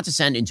campuses do not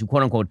descend into,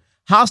 quote unquote,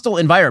 hostile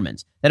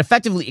environments that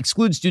effectively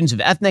exclude students of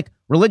ethnic,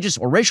 religious,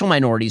 or racial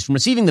minorities from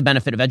receiving the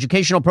benefit of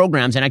educational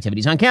programs and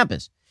activities on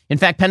campus. In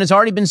fact, Penn has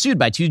already been sued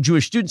by 2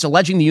 Jewish students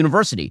alleging the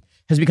university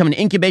has become an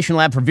incubation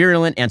lab for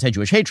virulent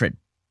anti-Jewish hatred.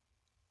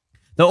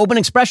 Though open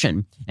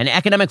expression and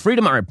academic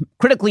freedom are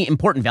critically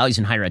important values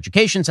in higher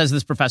education, says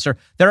this professor,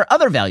 there are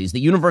other values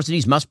that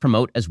universities must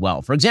promote as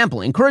well. For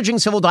example, encouraging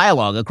civil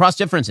dialogue across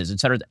differences,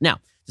 etc. Now,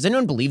 does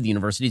anyone believe the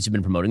universities have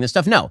been promoting this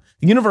stuff? No.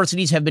 The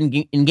universities have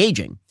been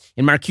engaging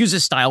in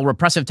Marcuse-style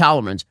repressive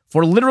tolerance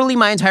for literally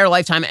my entire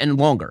lifetime and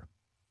longer.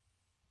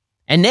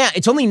 And now,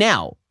 it's only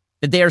now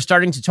that they are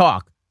starting to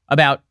talk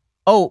about,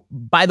 oh,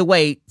 by the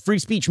way, free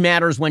speech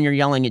matters when you're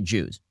yelling at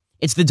Jews.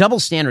 It's the double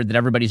standard that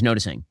everybody's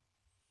noticing.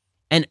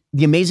 And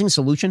the amazing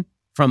solution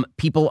from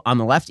people on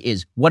the left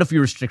is, what if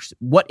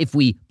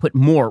we put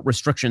more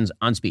restrictions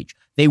on speech?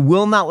 They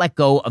will not let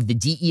go of the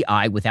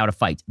DEI without a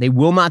fight. They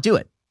will not do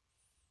it.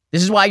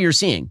 This is why you're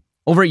seeing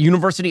over at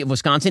University of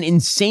Wisconsin,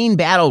 insane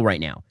battle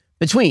right now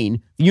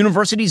between the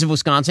universities of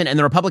Wisconsin and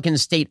the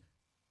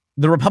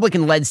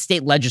Republican-led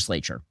state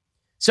legislature.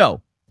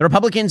 So the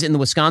Republicans in the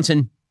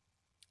Wisconsin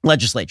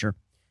legislature,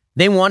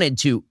 they wanted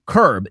to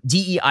curb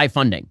DEI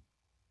funding.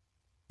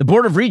 The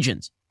Board of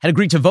Regents had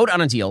agreed to vote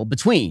on a deal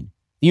between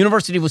the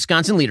University of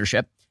Wisconsin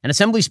leadership and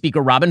Assembly Speaker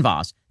Robin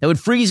Voss that would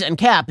freeze and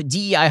cap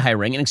DEI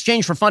hiring in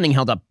exchange for funding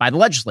held up by the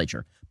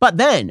legislature. But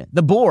then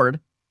the board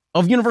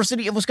of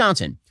University of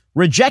Wisconsin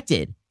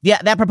rejected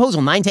that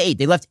proposal 9-8.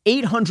 They left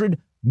 $800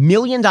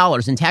 million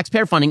in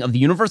taxpayer funding of the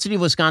University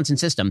of Wisconsin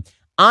system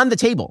on the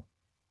table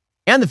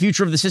and the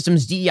future of the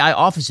system's DEI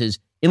offices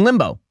in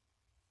limbo.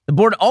 The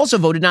board also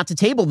voted not to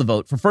table the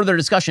vote for further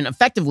discussion,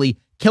 effectively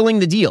killing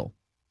the deal.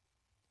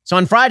 So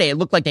on Friday, it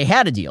looked like they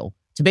had a deal,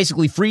 to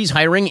basically freeze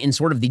hiring in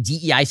sort of the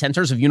DEI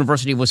centers of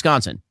University of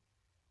Wisconsin.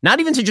 Not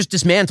even to just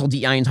dismantle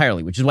DEI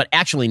entirely, which is what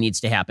actually needs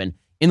to happen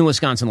in the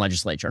Wisconsin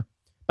legislature,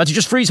 but to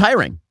just freeze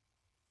hiring.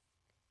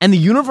 And the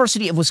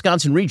University of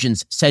Wisconsin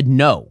Regents said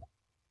no.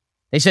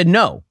 They said,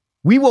 no,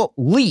 we will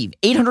leave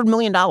 $800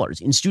 million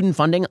in student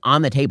funding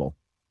on the table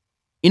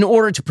in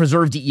order to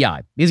preserve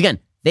DEI. Because again,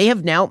 they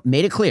have now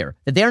made it clear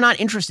that they are not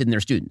interested in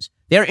their students.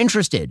 They are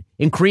interested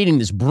in creating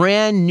this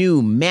brand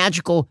new,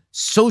 magical,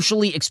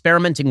 socially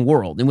experimenting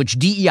world in which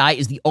DEI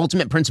is the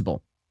ultimate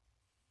principle.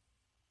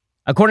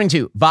 According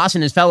to Voss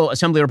and his fellow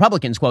Assembly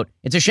Republicans, quote,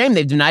 it's a shame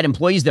they've denied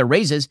employees their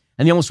raises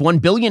and the almost $1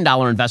 billion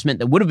investment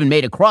that would have been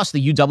made across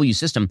the UW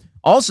system.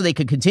 Also, they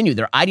could continue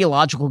their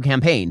ideological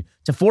campaign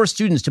to force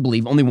students to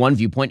believe only one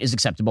viewpoint is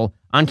acceptable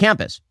on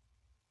campus.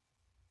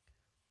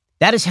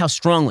 That is how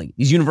strongly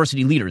these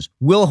university leaders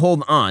will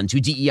hold on to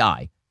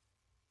DEI.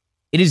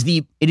 It is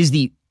the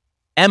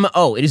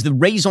MO, it is the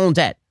raison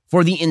d'etre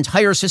for the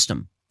entire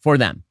system for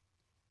them.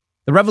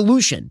 The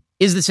revolution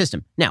is the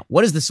system. Now,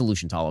 what is the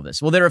solution to all of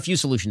this? Well, there are a few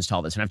solutions to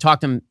all this, and I've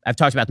talked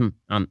about them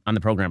on the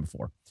program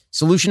before.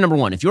 Solution number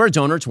one, if you're a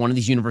donor to one of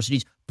these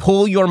universities,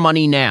 pull your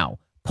money now.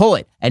 Pull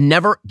it and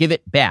never give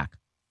it back.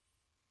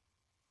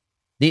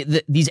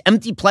 These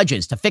empty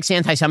pledges to fix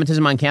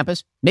anti-Semitism on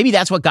campus, maybe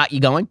that's what got you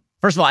going.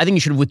 First of all, I think you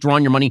should have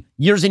withdrawn your money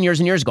years and years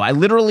and years ago. I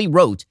literally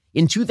wrote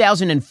in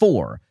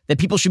 2004 that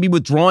people should be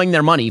withdrawing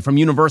their money from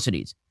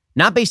universities,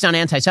 not based on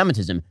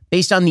anti-Semitism,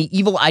 based on the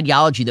evil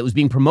ideology that was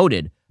being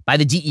promoted by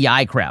the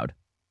DEI crowd.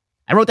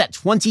 I wrote that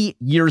 20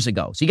 years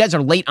ago. So you guys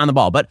are late on the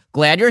ball, but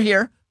glad you're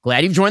here.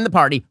 Glad you've joined the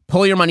party.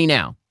 Pull your money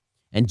now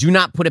and do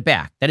not put it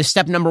back. That is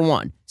step number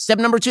one. Step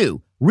number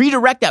two,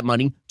 redirect that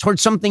money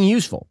towards something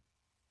useful.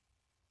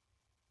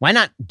 Why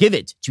not give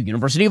it to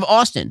University of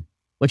Austin,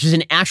 which is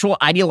an actual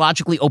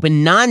ideologically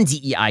open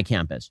non-DEI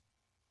campus?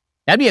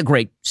 That'd be a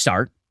great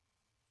start.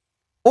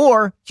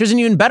 Or here's an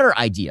even better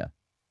idea.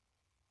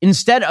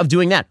 Instead of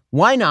doing that,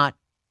 why not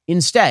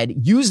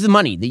instead use the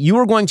money that you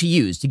are going to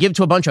use to give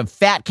to a bunch of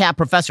fat cat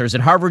professors at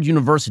Harvard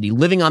University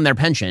living on their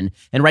pension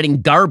and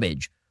writing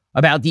garbage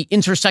about the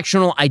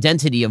intersectional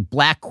identity of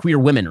black queer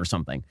women or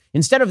something?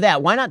 Instead of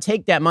that, why not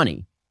take that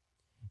money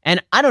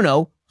and, I don't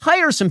know,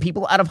 hire some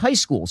people out of high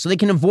school so they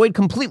can avoid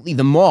completely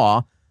the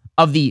maw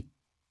of the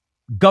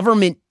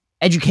government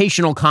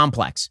educational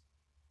complex?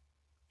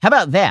 How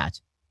about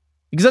that?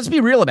 Because let's be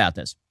real about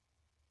this.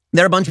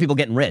 There are a bunch of people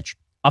getting rich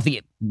off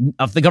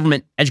the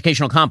government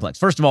educational complex.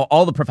 First of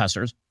all the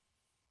professors,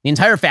 the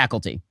entire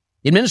faculty,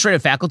 the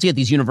administrative faculty at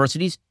these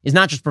universities is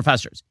not just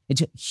professors.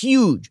 It's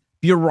huge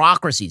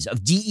bureaucracies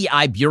of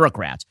DEI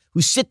bureaucrats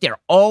who sit there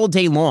all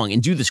day long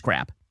and do this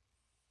crap.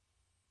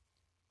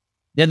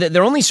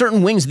 There are only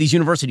certain wings of these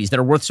universities that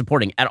are worth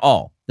supporting at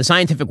all, the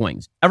scientific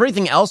wings.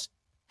 Everything else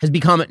has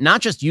become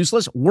not just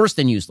useless, worse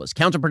than useless,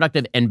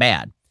 counterproductive and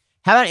bad.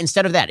 How about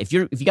instead of that, if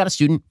you got a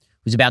student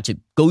who's about to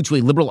go to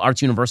a liberal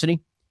arts university,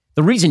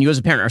 the reason you as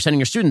a parent are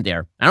sending your student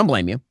there, I don't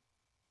blame you.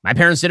 My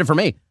parents did it for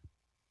me.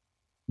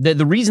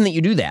 The reason that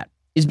you do that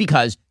is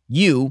because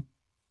you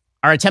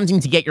are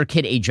attempting to get your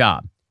kid a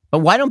job. But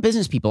why don't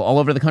business people all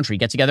over the country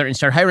get together and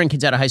start hiring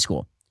kids out of high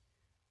school?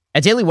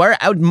 At Daily Wire,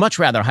 I would much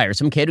rather hire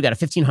some kid who got a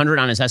 1,500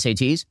 on his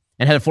SATs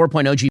and had a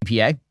 4.0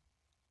 GPA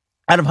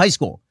out of high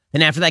school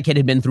than after that kid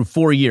had been through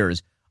 4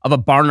 years of a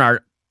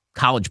Barnard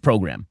college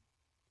program.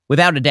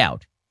 Without a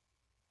doubt.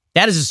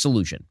 That is a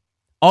solution.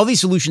 All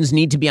these solutions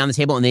need to be on the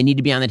table, and they need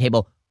to be on the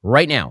table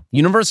right now.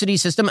 University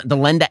system,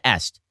 delenda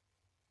est.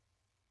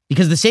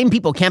 Because the same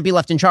people can't be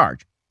left in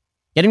charge.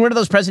 Getting rid of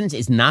those presidents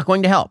is not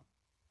going to help.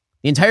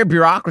 The entire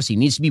bureaucracy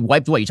needs to be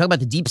wiped away. You talk about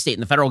the deep state in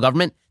the federal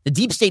government. The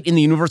deep state in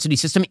the university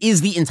system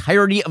is the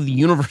entirety of the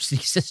university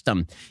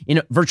system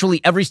in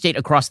virtually every state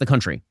across the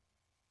country,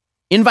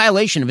 in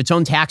violation of its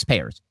own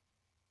taxpayers.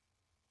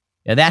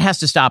 Yeah, that has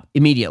to stop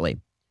immediately.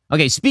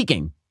 Okay,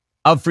 speaking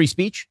of free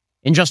speech,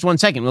 in just 1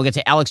 second, we'll get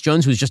to Alex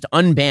Jones, who's just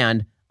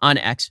unbanned on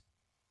X.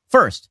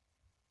 First,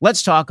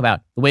 let's talk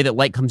about the way that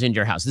light comes into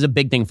your house. This is a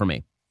big thing for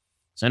me.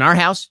 So in our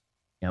house,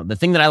 the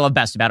thing that I love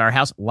best about our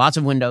house, lots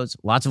of windows,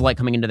 lots of light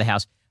coming into the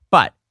house.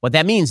 But what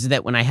that means is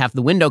that when I have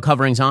the window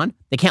coverings on,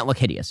 they can't look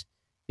hideous.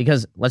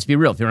 Because let's be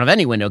real, if you don't have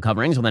any window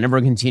coverings, well, then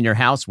everyone can see in your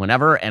house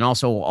whenever, and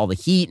also all the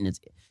heat, and it's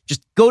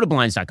just go to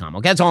Blinds.com.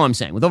 Okay, that's all I'm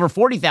saying. With over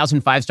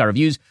 40,000 five-star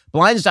reviews,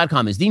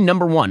 Blinds.com is the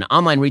 #1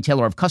 online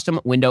retailer of custom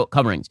window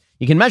coverings.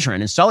 You can measure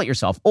and install it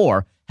yourself,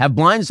 or have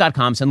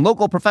Blinds.com send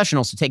local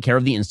professionals to take care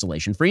of the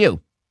installation for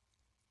you.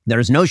 There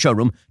is no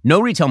showroom,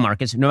 no retail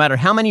markets. No matter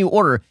how many you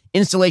order,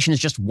 installation is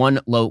just one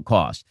low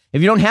cost.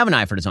 If you don't have an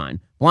eye for design,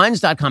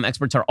 Blinds.com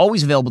experts are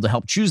always available to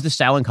help choose the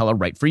style and color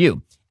right for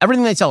you.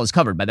 Everything they sell is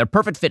covered by their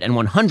perfect fit and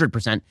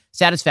 100%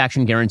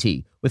 satisfaction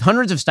guarantee. With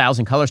hundreds of styles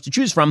and colors to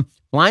choose from,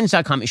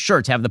 Blinds.com is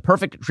sure to have the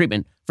perfect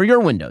treatment for your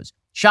windows.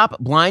 Shop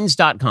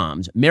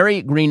Blinds.com's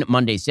Merry Green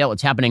Monday sale.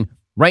 It's happening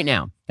right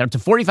now. Get up to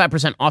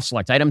 45% off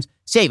select items.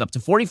 Save up to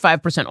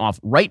 45% off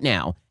right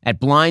now at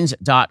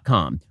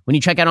Blinds.com. When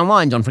you check out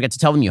online, don't forget to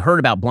tell them you heard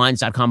about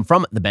Blinds.com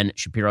from The Ben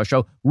Shapiro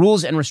Show.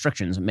 Rules and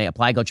restrictions may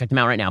apply. Go check them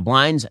out right now.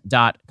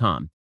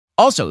 Blinds.com.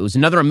 Also, it was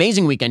another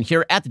amazing weekend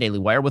here at the Daily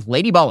Wire with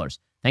Lady Ballers.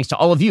 Thanks to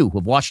all of you who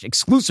have watched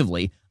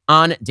exclusively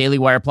on Daily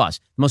Wire Plus.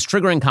 The most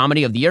triggering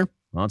comedy of the year?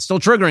 Well, it's still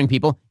triggering,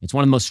 people. It's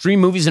one of the most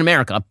streamed movies in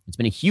America. It's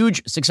been a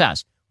huge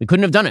success. We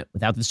couldn't have done it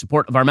without the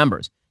support of our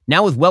members.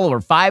 Now with well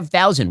over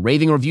 5,000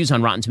 raving reviews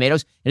on Rotten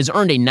Tomatoes, it has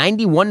earned a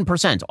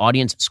 91%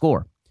 audience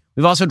score.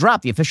 We've also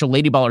dropped the official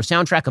Lady Baller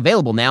soundtrack,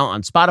 available now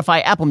on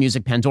Spotify, Apple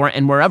Music, Pandora,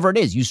 and wherever it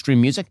is you stream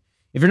music.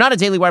 If you're not a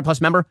Daily Wire Plus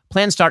member,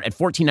 plans start at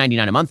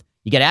 $14.99 a month.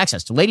 You get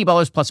access to Lady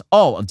Ballers plus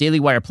all of Daily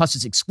Wire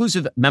Plus's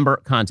exclusive member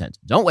content.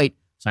 Don't wait.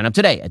 Sign up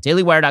today at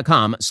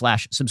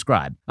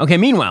dailywire.com/subscribe. Okay,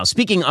 meanwhile,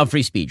 speaking of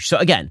free speech. So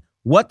again,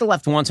 what the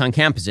left wants on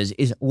campuses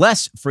is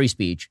less free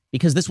speech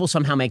because this will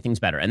somehow make things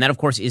better. And that, of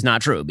course, is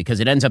not true because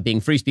it ends up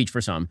being free speech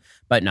for some,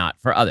 but not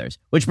for others.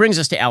 Which brings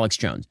us to Alex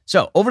Jones.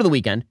 So over the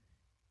weekend,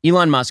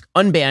 Elon Musk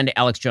unbanned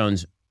Alex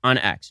Jones on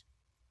X.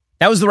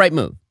 That was the right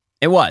move.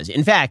 It was.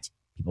 In fact,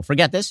 people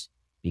forget this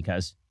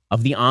because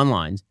of the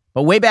onlines.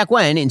 But way back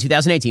when, in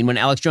 2018, when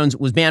Alex Jones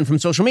was banned from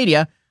social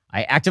media,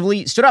 I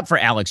actively stood up for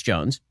Alex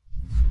Jones.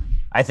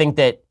 I think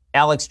that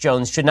Alex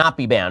Jones should not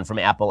be banned from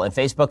Apple and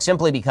Facebook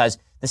simply because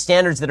the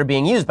standards that are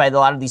being used by a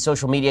lot of these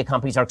social media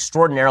companies are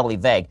extraordinarily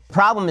vague. The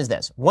problem is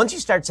this. Once you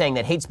start saying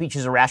that hate speech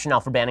is a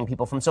rationale for banning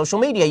people from social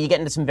media, you get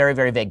into some very,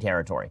 very vague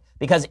territory.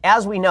 Because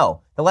as we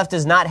know, the left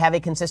does not have a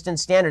consistent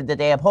standard that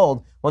they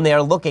uphold when they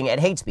are looking at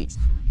hate speech.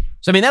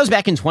 So, that was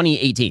back in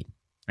 2018.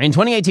 In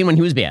 2018 when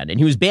he was banned. And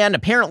he was banned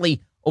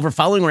apparently over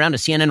following around a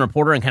CNN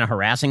reporter and kind of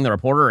harassing the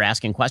reporter or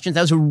asking questions.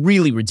 That was a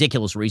really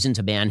ridiculous reason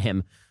to ban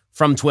him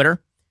from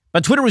Twitter.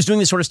 But Twitter was doing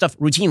this sort of stuff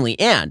routinely,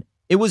 and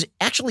it was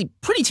actually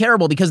pretty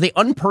terrible because they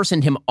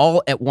unpersoned him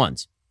all at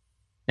once.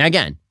 Now,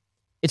 again,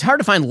 it's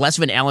hard to find less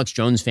of an Alex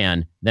Jones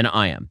fan than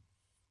I am.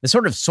 The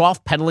sort of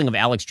soft peddling of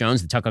Alex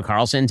Jones that Tucker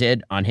Carlson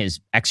did on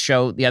his X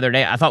show the other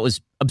day, I thought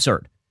was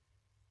absurd.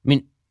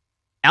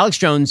 Alex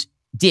Jones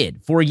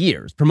did, for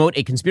years, promote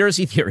a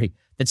conspiracy theory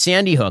that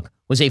Sandy Hook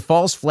was a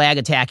false flag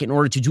attack in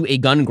order to do a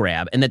gun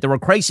grab, and that there were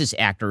crisis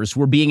actors who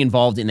were being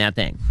involved in that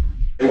thing.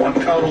 We want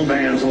total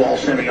bans of all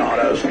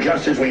semi-autos,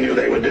 just as we knew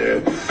they would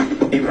do.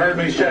 You've heard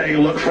me say,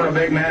 look for a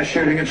big mass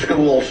shooting at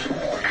schools.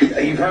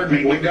 You've heard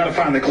me. We've got to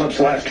find the clips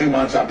the last 2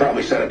 months. I've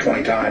probably said it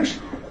 20 times.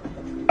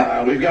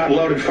 We've got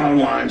loaded phone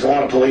lines, a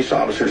lot of police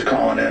officers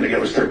calling in to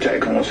give us their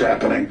take on what's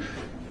happening.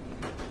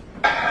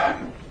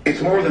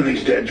 It's more than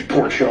these dead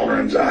poor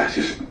children.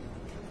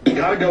 You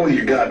got to go with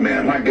your gut,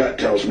 man. My gut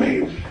tells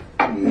me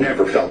I've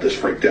never felt this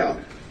freaked out.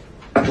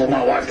 I told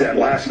my wife that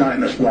last night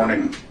and this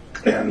morning,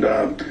 and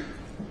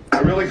I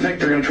really think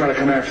they're going to try to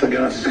come after the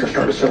guns. It's going to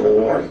start a civil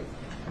war.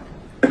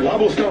 And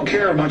levels don't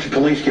care a bunch of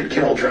police get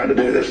killed trying to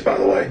do this, by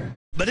the way.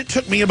 But it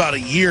took me about a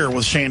year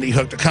with Sandy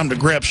Hook to come to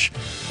grips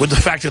with the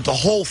fact that the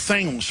whole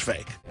thing was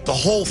fake. The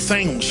whole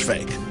thing was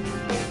fake.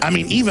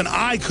 Even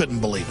I couldn't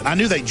believe it. I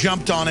knew they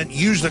jumped on it,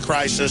 used the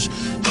crisis,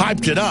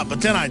 hyped it up,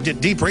 but then I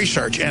did deep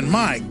research, and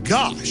my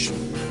gosh,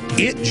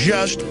 it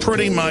just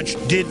pretty much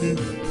didn't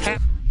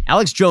happen.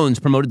 Alex Jones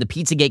promoted the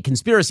Pizzagate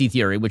conspiracy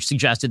theory, which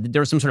suggested that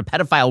there was some sort of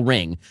pedophile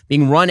ring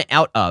being run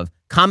out of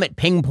Comet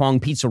Ping Pong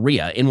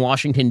Pizzeria in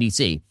Washington,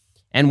 D.C.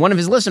 And one of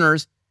his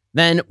listeners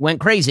then went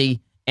crazy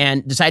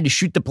and decided to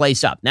shoot the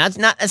place up. Now,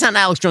 that's not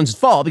Alex Jones'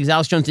 fault because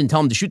Alex Jones didn't tell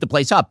him to shoot the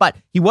place up, but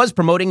he was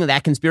promoting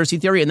that conspiracy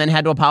theory and then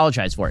had to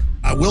apologize for it.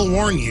 I will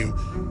warn you,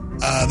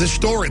 this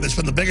story that's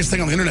been the biggest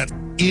thing on the internet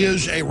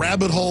is a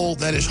rabbit hole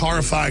that is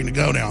horrifying to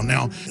go down.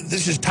 Now,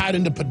 this is tied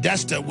into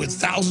Podesta with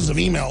thousands of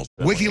emails.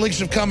 WikiLeaks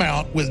have come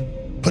out with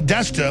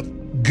Podesta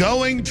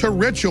going to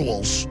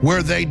rituals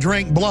where they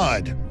drink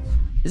blood.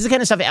 This is the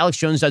kind of stuff Alex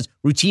Jones does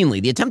routinely.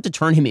 The attempt to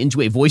turn him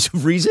into a voice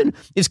of reason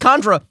is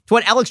contra to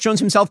what Alex Jones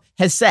himself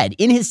has said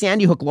in his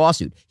Sandy Hook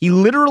lawsuit. He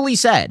literally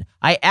said,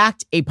 I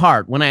act a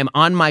part when I am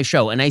on my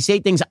show, and I say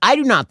things I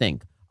do not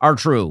think are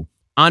true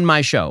on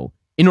my show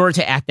in order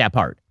to act that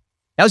part.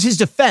 That was his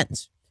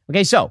defense.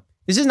 Okay, so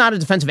this is not a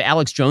defense of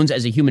Alex Jones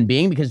as a human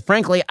being because,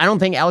 frankly, I don't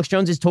think Alex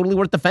Jones is totally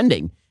worth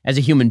defending as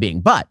a human being.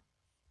 But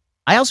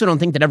I also don't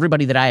think that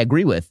everybody that I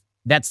agree with,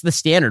 that's the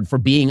standard for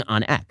being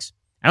on X.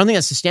 I don't think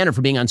that's the standard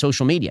for being on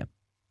social media.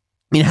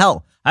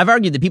 Hell, I've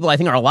argued that people I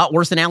think are a lot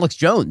worse than Alex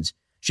Jones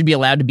should be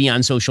allowed to be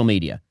on social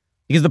media.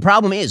 Because the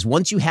problem is,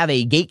 once you have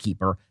a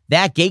gatekeeper,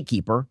 that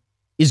gatekeeper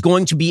is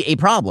going to be a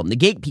problem. The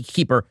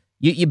gatekeeper,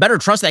 you better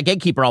trust that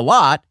gatekeeper a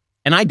lot,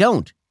 and I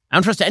don't. I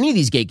don't trust any of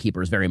these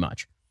gatekeepers very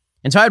much.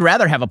 And so I'd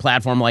rather have a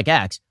platform like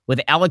X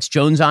with Alex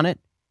Jones on it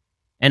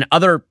and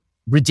other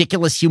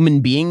ridiculous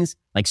human beings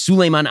like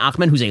Suleiman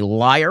Ahmed, who's a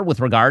liar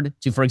with regard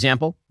to, for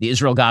example, the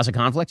Israel-Gaza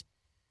conflict.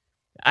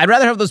 I'd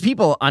rather have those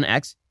people on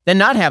X than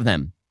not have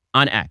them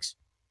on X.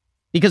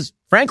 Because,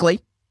 frankly,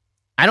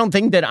 I don't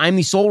think that I'm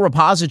the sole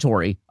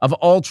repository of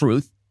all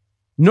truth,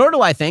 nor do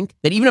I think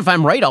that even if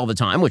I'm right all the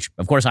time, which,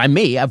 of course, I'm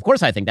me, of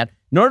course I think that,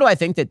 nor do I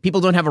think that people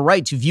don't have a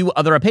right to view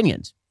other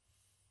opinions.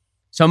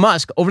 So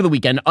Musk, over the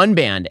weekend,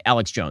 unbanned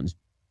Alex Jones.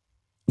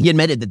 He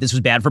admitted that this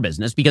was bad for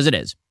business, because it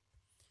is.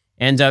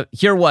 And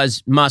here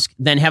was Musk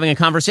then having a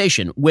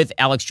conversation with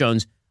Alex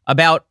Jones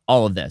about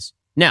all of this.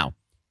 Now,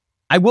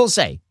 I will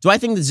say, do I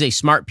think this is a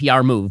smart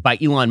PR move by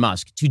Elon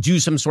Musk to do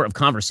some sort of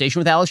conversation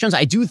with Alex Jones?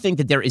 I do think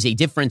that there is a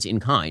difference in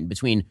kind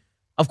between,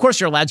 of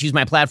course, you're allowed to use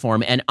my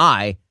platform, and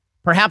I,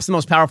 perhaps the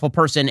most powerful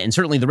person and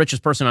certainly the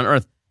richest person on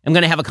earth, am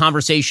going to have a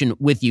conversation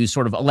with you,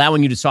 sort of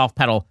allowing you to soft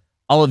pedal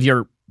all of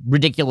your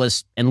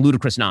ridiculous and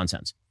ludicrous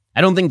nonsense. I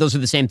don't think those are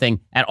the same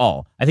thing at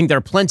all. I think there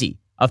are plenty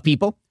of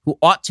people who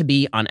ought to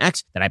be on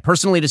X that I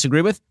personally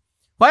disagree with,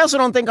 who I also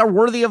don't think are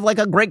worthy of like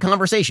a great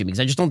conversation, because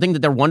I just don't think that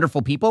they're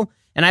wonderful people,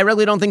 and I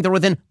really don't think they're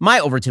within my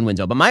Overton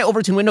window. But my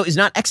Overton window is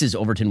not X's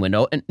Overton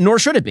window, and nor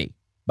should it be,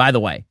 by the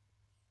way.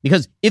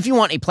 Because if you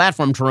want a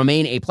platform to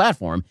remain a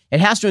platform, it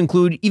has to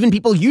include even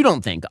people you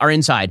don't think are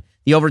inside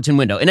the Overton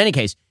window. In any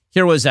case,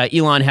 here was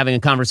Elon having a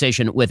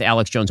conversation with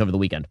Alex Jones over the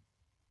weekend.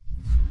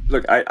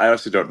 Look, I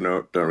honestly don't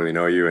really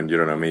know you, and you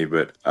don't know me,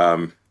 but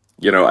one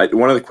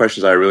of the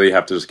questions I really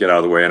have to just get out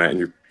of the way,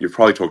 and you've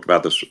probably talked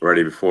about this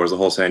already before, is the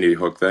whole Sandy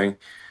Hook thing,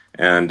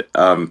 because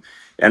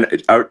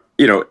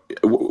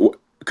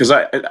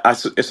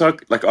it's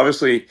not like,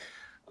 obviously,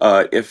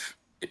 if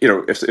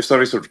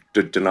somebody's sort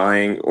of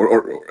denying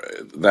or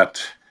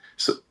that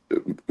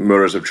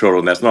murders of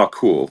children, that's not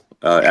cool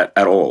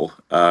at all.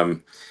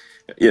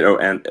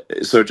 And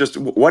so just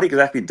what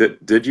exactly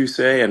did you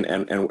say, and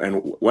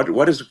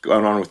what is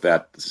going on with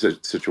that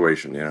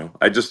situation?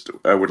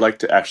 I would like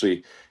to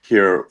actually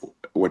hear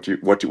what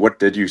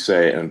did you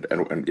say, and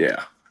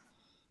yeah.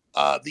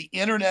 The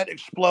internet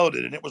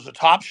exploded, and it was the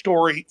top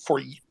story for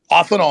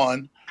off and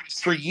on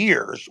for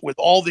years with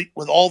all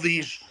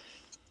these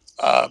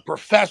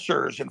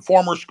professors and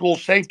former school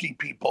safety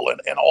people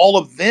and all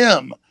of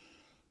them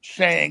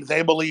saying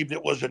they believed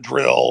it was a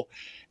drill.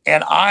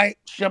 And I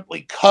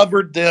simply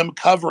covered them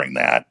covering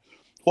that.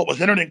 What was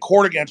entered in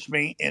court against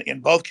me in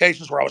both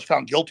cases where I was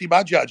found guilty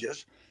by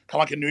judges,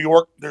 kind of like in New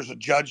York, there's a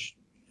judge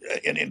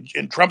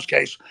in Trump's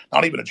case,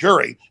 not even a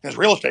jury, in his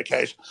real estate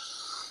case.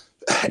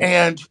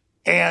 And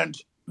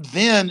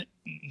then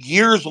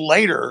years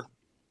later,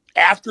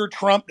 after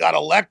Trump got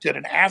elected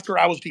and after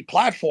I was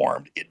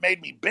deplatformed, it made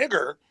me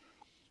bigger.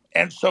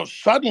 And so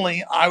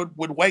suddenly I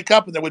would wake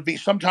up and there would be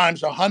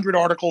sometimes 100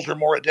 articles or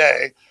more a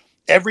day,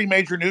 every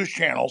major news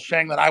channel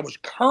saying that I was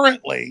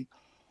currently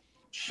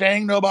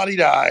saying nobody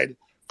died,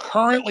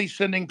 currently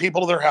sending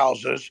people to their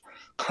houses,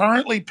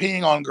 currently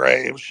peeing on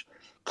graves.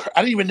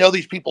 I didn't even know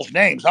these people's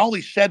names. I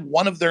only said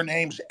one of their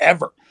names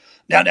ever.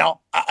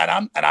 Now,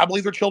 I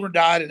believe their children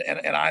died,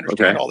 and I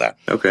understand all that.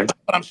 Okay.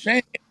 But I'm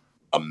saying,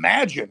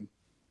 imagine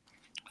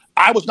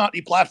I was not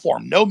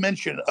deplatformed. No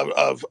mention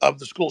of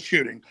the school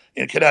shooting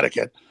in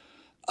Connecticut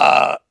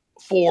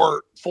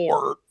for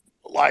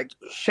like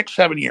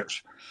 6-7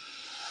 years.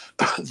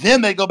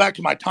 Then they go back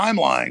to my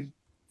timeline,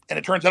 and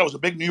it turns out it was a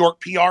big New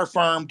York PR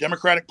firm,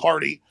 Democratic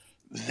Party.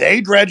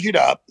 They dredge it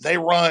up. They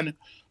run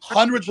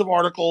hundreds of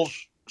articles,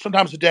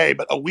 sometimes a day,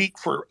 but a week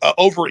for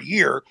over a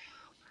year.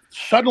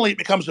 Suddenly it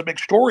becomes a big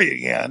story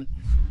again.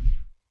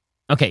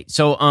 Okay,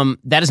 so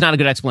that is not a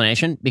good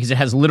explanation, because it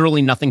has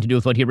literally nothing to do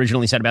with what he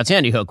originally said about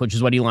Sandy Hook, which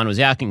is what Elon was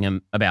asking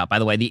him about. By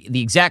the way,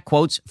 the exact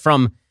quotes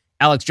from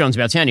Alex Jones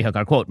about Sandy Hook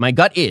are, quote, "My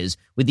gut is,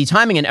 with the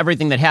timing and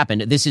everything that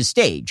happened, this is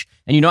staged.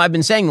 And I've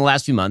been saying the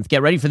last few months,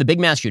 get ready for the big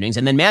mass shootings,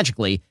 and then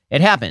magically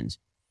it happens.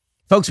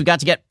 Folks, we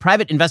got to get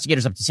private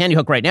investigators up to Sandy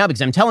Hook right now,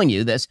 because I'm telling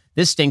you this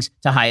stinks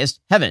to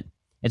highest heaven.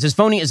 It's as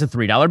phony as a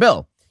 $3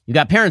 bill. You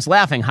got parents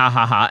laughing, ha,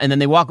 ha, ha, and then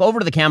they walk over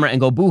to the camera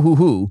and go boo, hoo,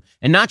 hoo.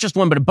 And not just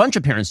one, but a bunch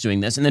of parents doing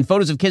this. And then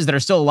photos of kids that are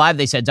still alive,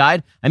 they said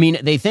died. I mean,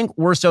 they think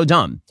we're so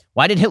dumb.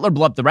 Why did Hitler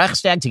blow up the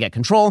Reichstag to get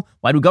control?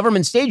 Why do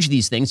governments stage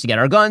these things to get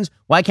our guns?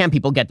 Why can't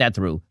people get that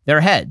through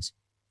their heads?"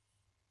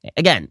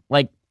 Again,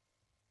 like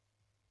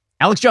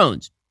Alex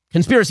Jones,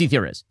 conspiracy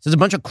theorist, says a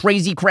bunch of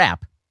crazy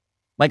crap,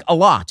 like a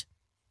lot.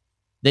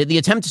 The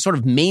attempt to sort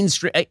of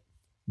mainstream.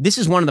 This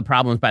is one of the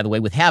problems, by the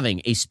way, with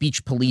having a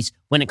speech police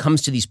when it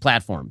comes to these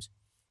platforms,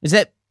 is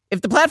that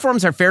if the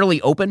platforms are fairly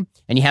open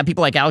and you have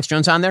people like Alex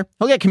Jones on there,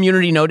 he'll get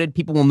community noted.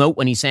 People will note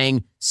when he's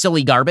saying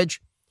silly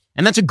garbage.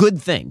 And that's a good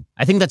thing.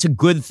 I think that's a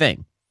good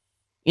thing.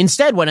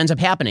 Instead, what ends up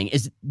happening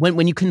is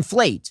when you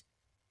conflate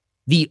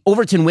the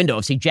Overton window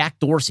of, say, Jack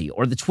Dorsey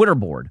or the Twitter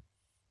board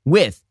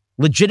with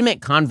legitimate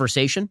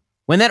conversation,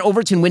 when that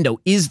Overton window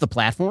is the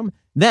platform,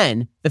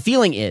 then the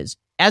feeling is,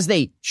 as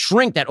they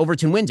shrink that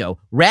Overton window,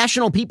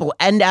 rational people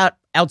end up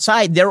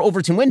outside their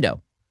Overton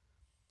window.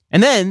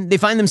 And then they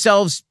find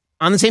themselves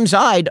on the same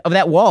side of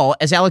that wall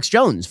as Alex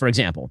Jones, for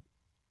example.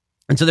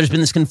 And so there's been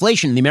this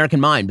conflation in the American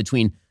mind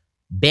between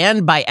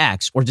banned by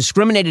X or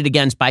discriminated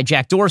against by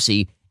Jack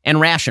Dorsey and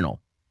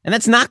rational. And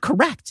that's not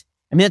correct.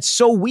 I mean, that's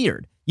so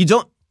weird. You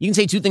can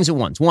say two things at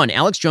once. One,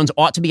 Alex Jones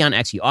ought to be on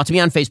X. He ought to be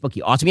on Facebook.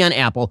 He ought to be on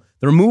Apple.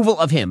 The removal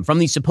of him from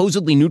these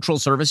supposedly neutral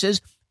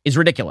services is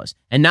ridiculous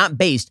and not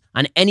based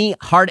on any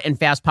hard and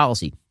fast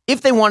policy.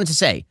 If they wanted to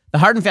say the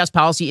hard and fast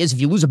policy is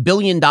if you lose $1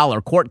 billion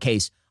court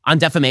case on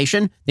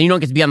defamation, then you don't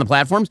get to be on the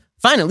platforms,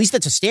 fine, at least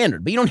that's a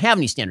standard. But you don't have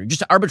any standard,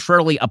 just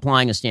arbitrarily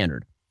applying a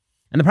standard.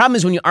 And the problem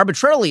is when you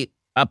arbitrarily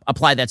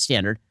apply that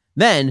standard,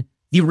 then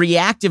the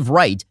reactive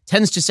right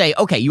tends to say,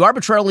 okay, you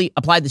arbitrarily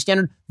applied the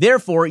standard,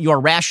 therefore you're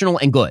rational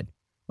and good.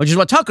 which is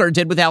what Tucker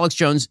did with Alex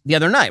Jones the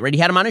other night, right? He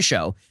had him on his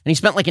show, and he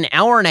spent like an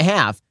hour and a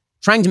half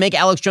trying to make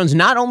Alex Jones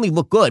not only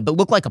look good, but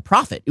look like a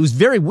prophet. It was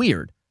very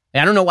weird.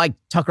 I don't know why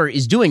Tucker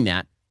is doing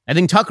that. I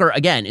think Tucker,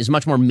 again, is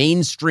much more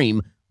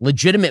mainstream,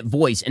 legitimate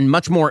voice and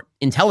much more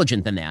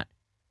intelligent than that.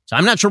 So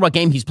I'm not sure what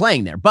game he's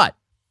playing there. But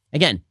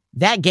again,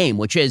 that game,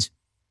 which is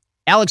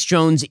Alex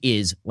Jones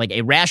is like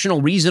a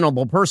rational,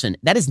 reasonable person,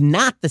 that is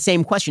not the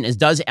same question as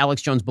does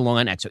Alex Jones belong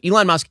on X. So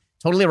Elon Musk,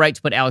 totally right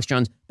to put Alex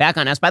Jones back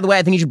on X. By the way,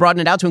 I think he should broaden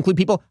it out to include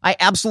people I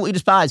absolutely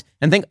despise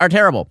and think are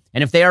terrible.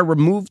 And if they are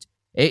removed,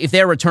 if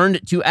they are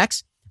returned to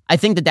X, I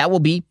think that will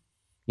be,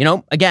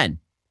 again,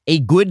 a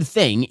good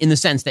thing in the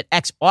sense that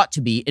X ought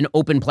to be an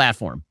open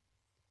platform.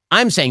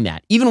 I'm saying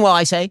that, even while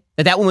I say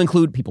that will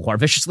include people who are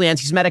viciously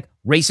anti-Semitic,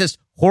 racist,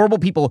 horrible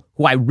people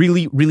who I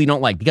really, really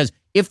don't like. Because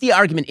if the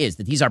argument is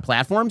that these are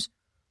platforms,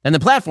 then the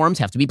platforms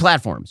have to be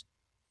platforms.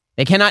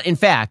 They cannot, in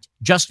fact,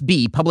 just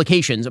be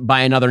publications by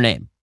another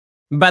name.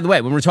 And by the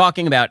way, when we're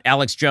talking about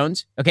Alex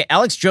Jones,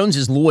 Alex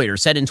Jones's lawyer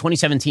said in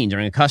 2017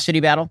 during a custody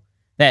battle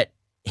that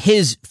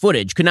his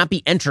footage could not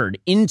be entered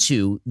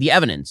into the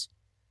evidence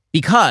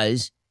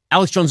because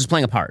Alex Jones was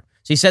playing a part.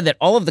 So he said that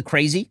all of the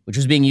crazy, which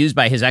was being used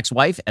by his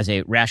ex-wife as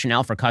a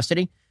rationale for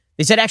custody,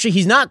 they said actually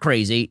he's not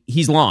crazy,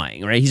 he's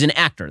lying, right? He's an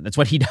actor. That's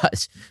what he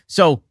does.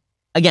 So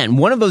again,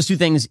 one of those two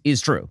things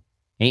is true.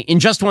 In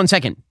just 1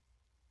 second,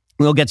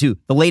 we'll get to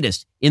the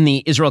latest in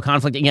the Israel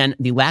conflict. Again,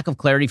 the lack of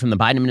clarity from the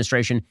Biden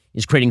administration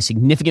is creating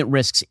significant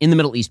risks in the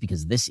Middle East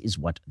because this is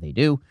what they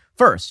do.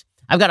 First,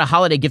 I've got a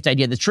holiday gift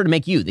idea that's sure to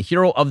make you the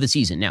hero of the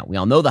season. Now, we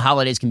all know the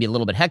holidays can be a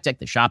little bit hectic,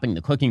 the shopping,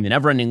 the cooking, the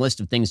never-ending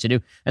list of things to do.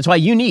 That's why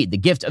you need the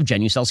gift of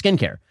Genucel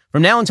skincare.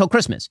 From now until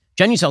Christmas,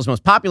 Genucel's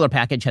most popular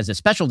package has a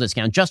special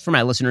discount just for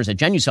my listeners at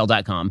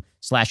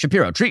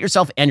Genucel.com/Shapiro. Treat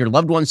yourself and your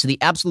loved ones to the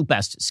absolute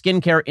best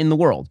skincare in the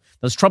world.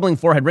 Those troubling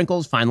forehead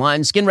wrinkles, fine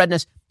lines, skin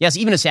redness, yes,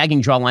 even a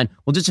sagging jawline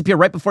will disappear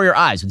right before your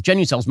eyes with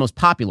Genucel's most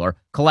popular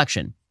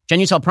collection.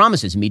 Genucel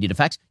promises immediate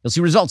effects. You'll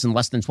see results in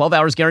less than 12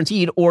 hours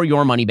guaranteed or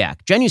your money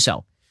back.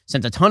 Genucel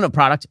sent a ton of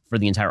product for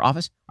the entire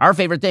office. Our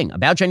favorite thing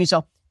about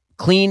Genucel,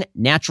 clean,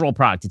 natural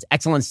product. It's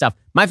excellent stuff.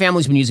 My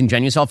family's been using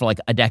Genucel for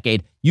like a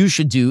decade. You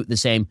should do the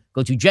same.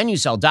 Go to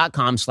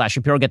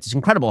Genucel.com/Shapiro. Get this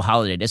incredible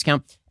holiday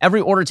discount.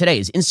 Every order today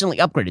is instantly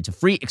upgraded to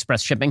free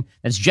express shipping.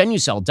 That's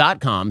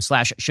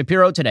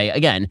Genucel.com/Shapiro today.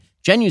 Again,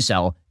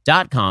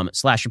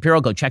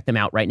 Genucel.com/Shapiro. Go check them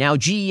out right now.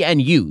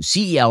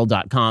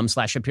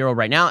 GENUCEL.com/Shapiro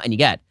right now. And you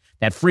get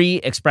that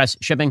free express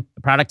shipping.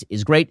 The product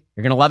is great.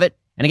 You're going to love it.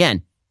 And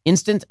again,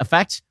 instant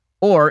effects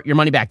or your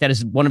money back. That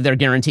is one of their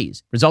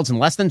guarantees. Results in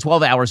less than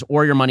 12 hours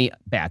or your money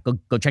back. Go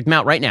check them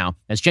out right now.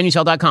 That's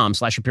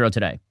Genucel.com/Shapiro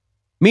today.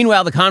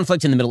 Meanwhile, the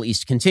conflict in the Middle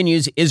East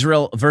continues.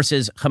 Israel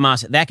versus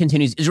Hamas. That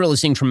continues. Israel is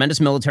seeing tremendous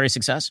military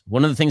success.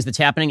 One of the things that's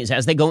happening is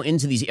as they go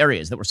into these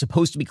areas that were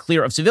supposed to be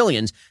clear of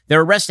civilians,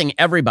 they're arresting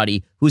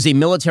everybody who's a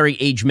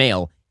military-age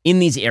male in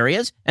these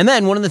areas. And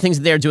then one of the things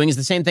that they're doing is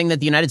the same thing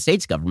that the United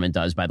States government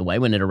does, by the way,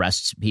 when it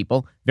arrests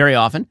people very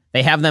often.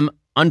 They have them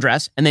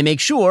undress, and they make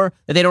sure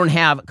that they don't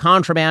have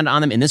contraband on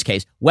them, in this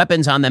case,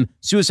 weapons on them,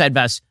 suicide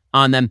vests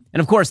on them.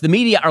 And of course, the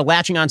media are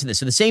latching onto this.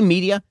 So the same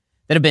media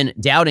that have been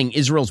doubting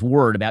Israel's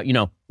word about,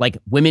 like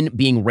women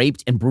being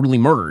raped and brutally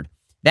murdered,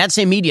 that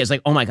same media is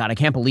like, oh my God, I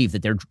can't believe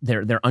that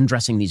they're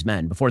undressing these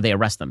men before they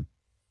arrest them.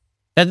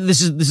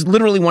 This is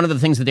literally one of the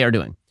things that they are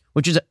doing,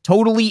 which is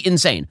totally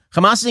insane.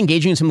 Hamas is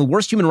engaging in some of the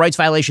worst human rights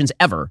violations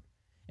ever.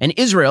 And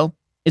Israel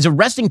is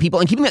arresting people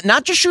and keeping them,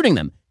 not just shooting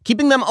them,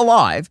 keeping them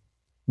alive.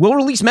 We'll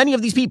release many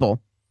of these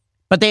people,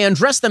 but they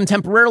undress them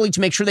temporarily to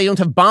make sure they don't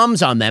have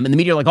bombs on them. And the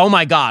media are like, oh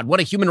my God, what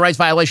a human rights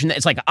violation.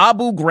 It's like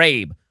Abu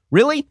Ghraib.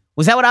 Really?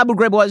 Was that what Abu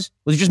Ghraib was?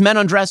 Was it just men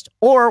undressed?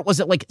 Or was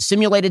it like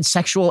simulated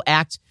sexual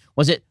acts?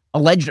 Was it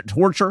alleged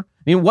torture?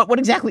 I mean, what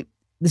exactly?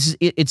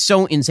 It's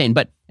so insane.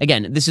 But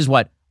again, this is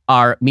what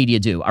our media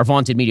do, our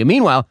vaunted media.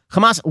 Meanwhile,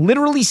 Hamas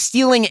literally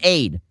stealing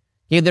aid.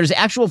 Okay, there's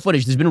actual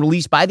footage that's been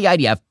released by the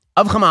IDF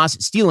of Hamas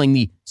stealing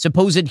the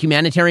supposed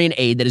humanitarian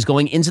aid that is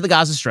going into the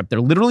Gaza Strip. They're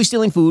literally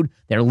stealing food.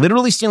 They're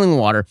literally stealing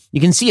water. You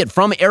can see it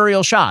from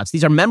aerial shots.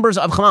 These are members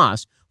of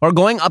Hamas who are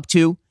going up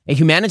to a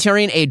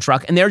humanitarian aid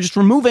truck, and they're just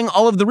removing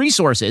all of the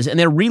resources, and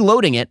they're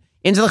reloading it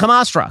into the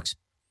Hamas trucks.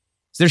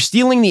 So they're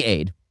stealing the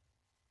aid.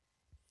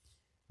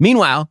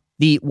 Meanwhile,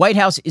 the White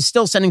House is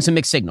still sending some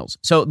mixed signals.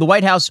 So the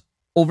White House,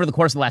 over the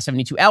course of the last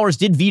 72 hours,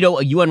 did veto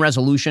a UN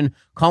resolution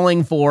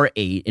calling for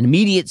an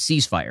immediate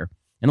ceasefire.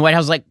 And the White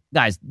House is like,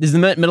 guys, this is the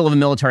middle of a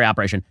military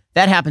operation.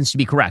 That happens to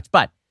be correct.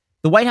 But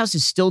the White House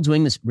is still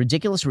doing this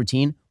ridiculous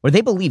routine where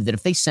they believe that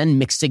if they send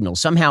mixed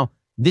signals, somehow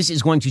this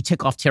is going to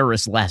tick off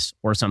terrorists less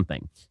or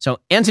something.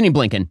 So Antony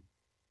Blinken,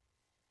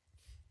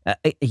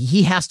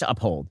 he has to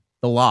uphold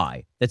the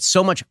lie that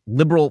so much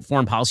liberal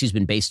foreign policy has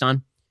been based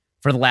on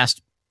for the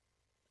last,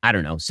 I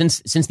don't know,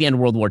 since the end of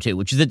World War II,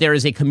 which is that there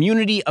is a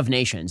community of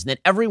nations, that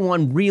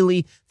everyone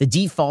really, the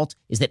default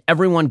is that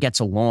everyone gets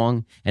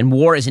along and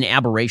war is an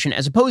aberration,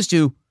 as opposed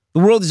to the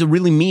world is a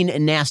really mean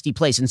and nasty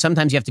place. And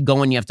sometimes you have to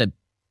go and you have to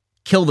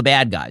kill the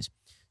bad guys.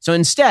 So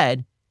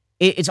instead,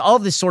 it's all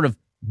of this sort of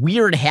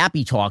weird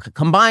happy talk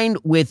combined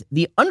with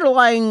the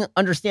underlying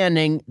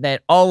understanding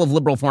that all of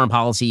liberal foreign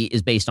policy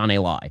is based on a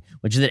lie,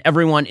 which is that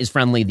everyone is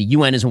friendly, the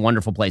UN is a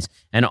wonderful place,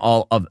 and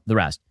all of the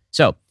rest.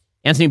 So,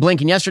 Antony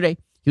Blinken yesterday,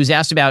 he was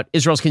asked about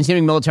Israel's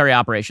continuing military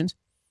operations.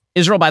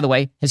 Israel, by the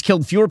way, has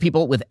killed fewer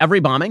people with every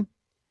bombing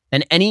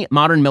than any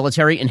modern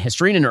military in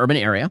history in an urban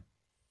area.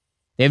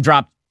 They've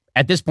dropped,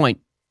 at this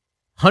point,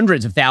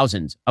 hundreds of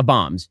thousands of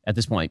bombs at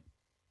this point.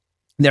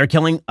 They're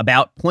killing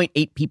about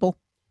 0.8 people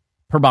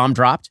per bomb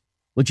dropped,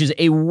 which is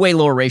a way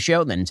lower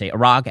ratio than, say,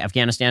 Iraq,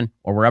 Afghanistan,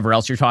 or wherever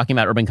else you're talking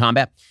about urban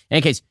combat. In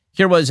any case,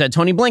 here was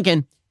Tony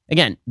Blinken.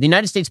 Again, the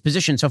United States'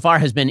 position so far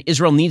has been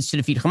Israel needs to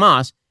defeat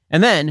Hamas,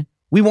 and then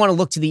we want to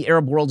look to the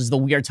Arab world as though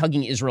we are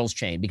tugging Israel's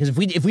chain, because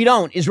if we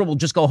don't, Israel will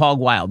just go hog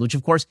wild, which,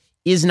 of course,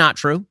 is not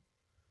true.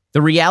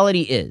 The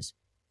reality is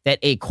that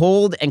a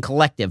cold and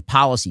collective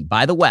policy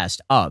by the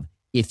West of,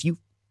 if you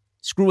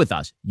screw with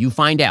us, you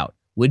find out,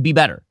 would be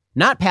better.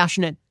 Not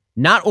passionate,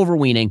 not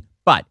overweening,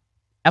 but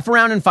F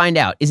around and find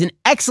out is an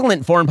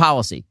excellent foreign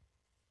policy.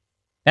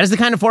 That is the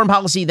kind of foreign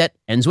policy that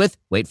ends with,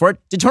 wait for it,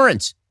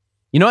 deterrence.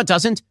 You know what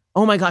doesn't?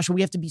 Oh my gosh,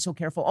 we have to be so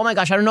careful. Oh my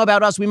gosh, I don't know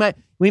about us. We might,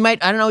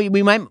 I don't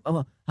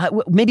know,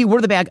 maybe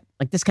we're the bad.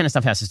 Like, this kind of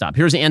stuff has to stop.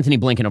 Here's Antony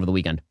Blinken over the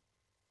weekend.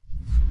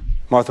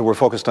 Martha, we're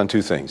focused on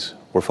two things.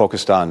 We're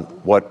focused on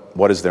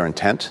what is their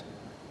intent,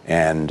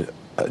 and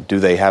do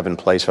they have in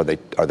place, are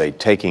they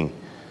taking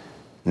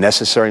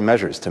necessary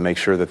measures to make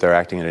sure that they're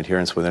acting in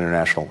adherence with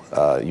international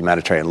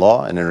humanitarian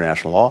law and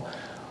international law,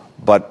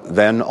 but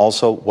then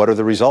also what are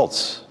the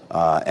results?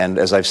 And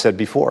as I've said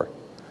before,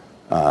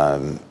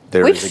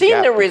 we've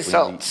seen the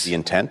results. The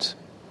intent.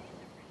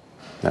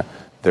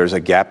 There's a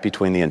gap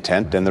between the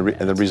intent and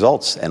the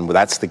results, and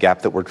that's the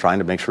gap that we're trying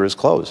to make sure is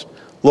closed.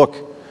 Look,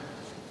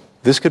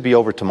 this could be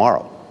over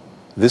tomorrow.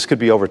 This could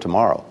be over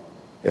tomorrow.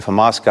 If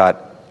Hamas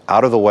got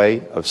out of the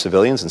way of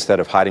civilians instead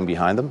of hiding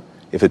behind them,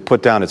 if it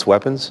put down its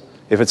weapons,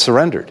 if it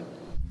surrendered.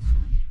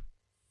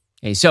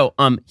 Okay, so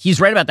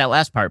he's right about that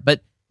last part,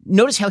 but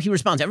notice how he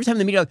responds. Every time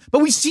the media, but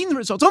we've seen the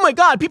results. Oh my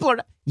God, people are...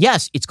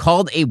 Yes, it's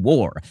called a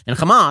war, and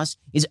Hamas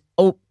is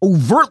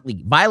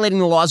overtly violating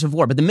the laws of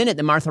war. But the minute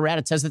that Martha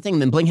Raddatz says the thing,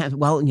 then Blinken,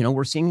 well,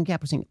 we're seeing a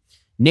gap. We're seeing...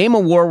 Name a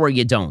war where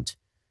you don't.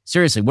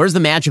 Seriously, where's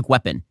the magic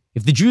weapon?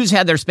 If the Jews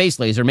had their space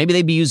laser, maybe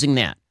they'd be using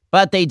that,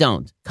 but they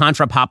don't.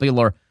 Contra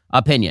popular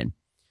opinion.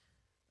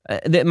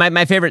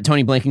 My favorite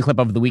Tony Blinken clip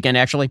over the weekend,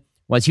 actually,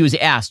 was he was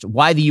asked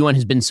why the UN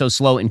has been so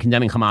slow in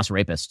condemning Hamas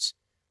rapists.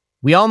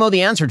 We all know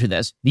the answer to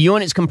this. The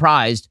UN is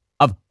comprised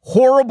of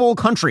horrible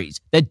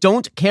countries that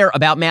don't care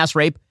about mass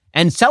rape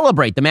and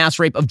celebrate the mass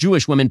rape of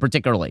Jewish women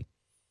particularly.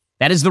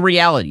 That is the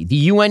reality. The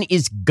UN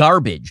is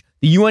garbage.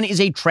 The UN is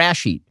a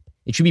trash heap.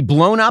 It should be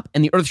blown up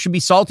and the earth should be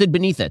salted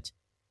beneath it.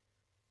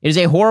 It is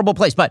a horrible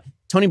place. But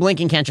Tony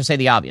Blinken can't just say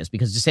the obvious,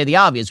 because to say the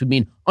obvious would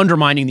mean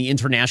undermining the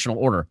international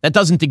order. That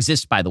doesn't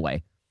exist, by the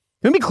way.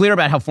 Can we be clear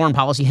about how foreign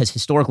policy has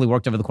historically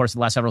worked over the course of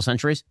the last several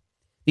centuries?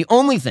 The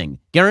only thing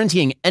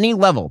guaranteeing any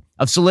level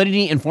of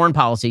solidity in foreign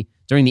policy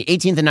during the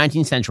 18th and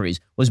 19th centuries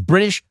was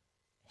British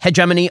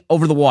hegemony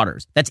over the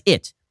waters. That's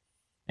it.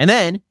 And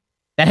then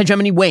that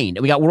hegemony waned,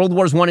 and we got World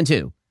Wars I and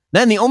II.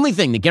 Then the only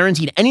thing that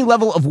guaranteed any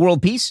level of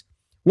world peace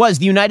was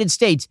the United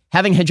States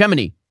having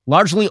hegemony,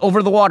 largely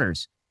over the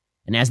waters.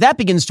 And as that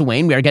begins to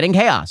wane, we are getting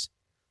chaos.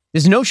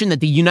 This notion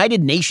that the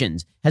United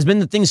Nations has been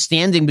the thing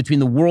standing between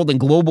the world and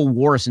global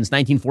war since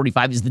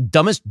 1945 is the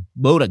dumbest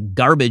load of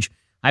garbage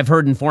I've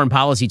heard in foreign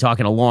policy talk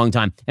in a long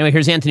time. Anyway,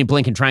 here's Antony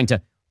Blinken trying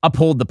to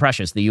uphold the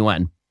precious, the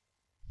UN.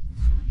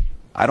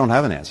 I don't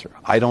have an answer.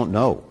 I don't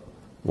know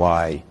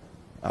why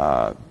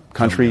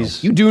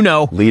countries, you do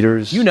know,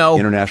 leaders, you know,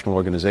 international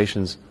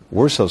organizations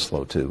were so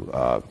slow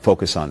to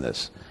focus on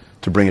this,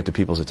 to bring it to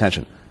people's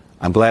attention.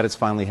 I'm glad it's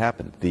finally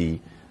happened. The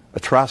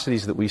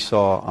atrocities that we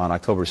saw on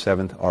October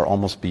 7th are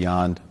almost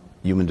beyond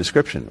human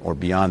description or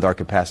beyond our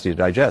capacity to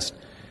digest.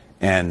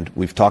 And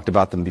we've talked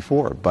about them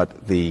before,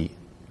 but the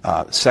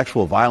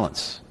sexual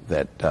violence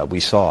that we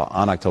saw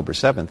on October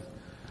 7th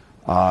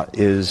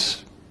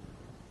is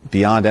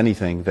beyond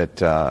anything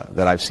that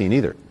I've seen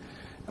either.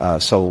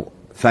 So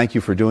thank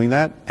you for doing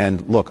that.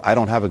 And look, I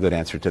don't have a good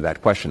answer to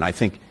that question. I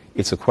think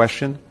it's a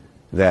question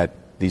that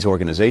these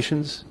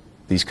organizations,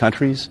 these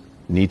countries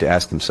need to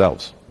ask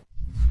themselves.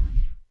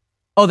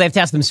 Oh, they have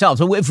to ask themselves.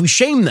 So if we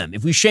shame them,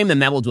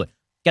 that will do it.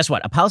 Guess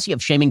what? A policy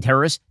of shaming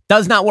terrorists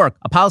does not work.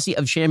 A policy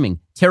of shaming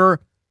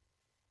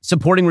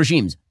terror-supporting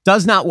regimes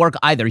does not work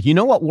either. You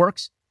know what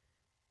works?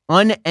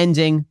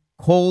 Unending,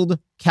 cold,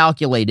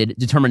 calculated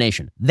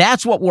determination.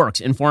 That's what works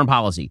in foreign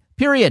policy.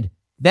 Period.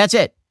 That's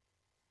it.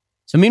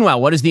 So meanwhile,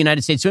 what is the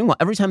United States doing? Well,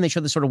 every time they show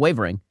this sort of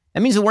wavering,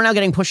 that means that we're now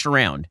getting pushed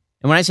around.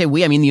 And when I say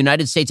we, I mean the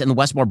United States and the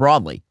West more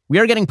broadly. We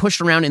are getting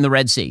pushed around in the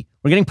Red Sea.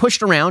 We're getting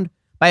pushed around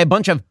by a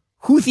bunch of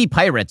Houthi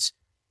pirates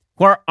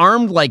who are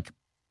armed like,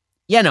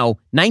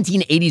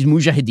 1980s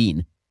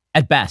mujahideen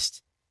at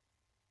best.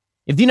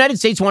 If the United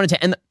States wanted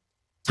to end...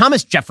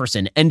 Thomas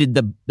Jefferson ended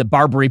the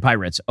Barbary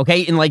pirates,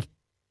 okay, in like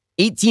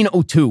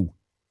 1802.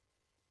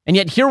 And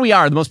yet here we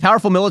are, the most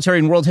powerful military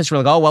in world history.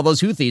 Like, oh, well,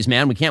 those Houthis,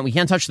 man, we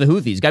can't touch the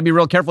Houthis. Got to be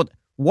real careful.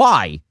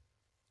 Why?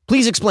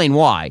 Please explain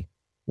why.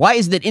 Why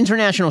is it that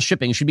international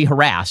shipping should be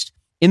harassed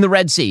in the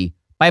Red Sea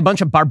by a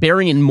bunch of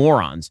barbarian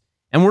morons?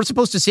 And we're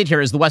supposed to sit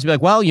here as the West and be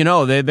like, well,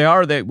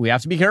 we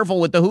have to be careful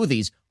with the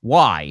Houthis.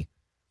 Why?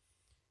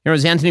 Here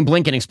is Antony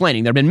Blinken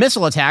explaining. There have been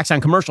missile attacks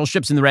on commercial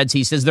ships in the Red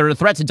Sea. Says they're a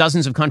threat to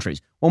dozens of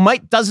countries. Well,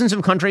 might dozens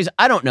of countries,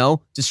 I don't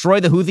know, destroy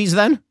the Houthis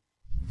then?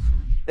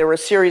 There were a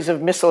series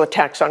of missile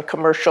attacks on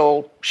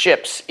commercial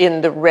ships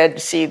in the Red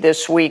Sea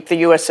this week.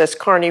 The USS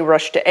Carney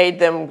rushed to aid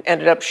them,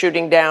 ended up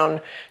shooting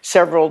down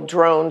several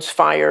drones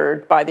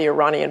fired by the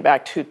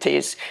Iranian-backed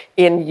Houthis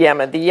in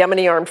Yemen. The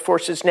Yemeni armed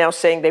forces now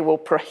saying they will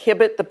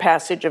prohibit the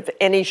passage of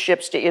any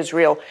ships to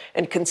Israel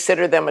and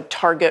consider them a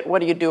target. What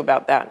do you do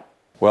about that?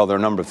 Well, there are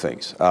a number of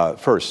things.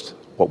 First,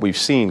 what we've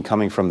seen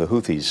coming from the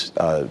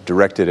Houthis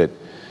directed at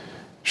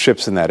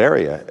ships in that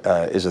area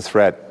is a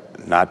threat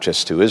not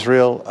just to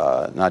Israel,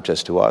 not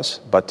just to us,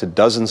 but to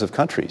dozens of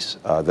countries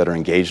that are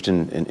engaged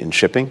in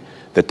shipping,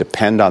 that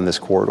depend on this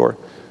corridor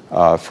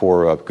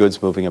for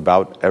goods moving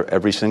about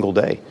every single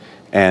day.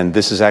 And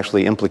this has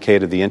actually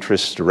implicated the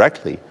interests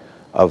directly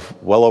of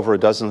well over a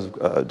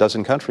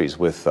dozen countries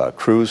with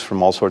crews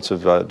from all sorts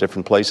of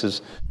different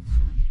places.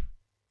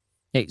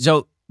 Okay,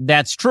 so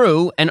that's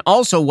true. And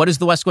also, what is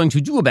the West going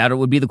to do about it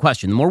would be the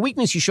question. The more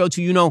weakness you show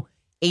to,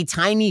 a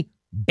tiny,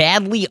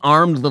 badly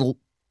armed little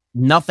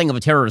nothing of a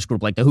terrorist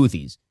group like the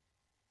Houthis,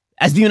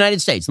 as the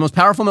United States, the most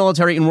powerful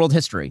military in world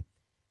history,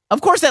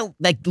 of course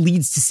that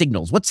leads to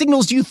signals. What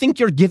signals do you think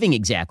you're giving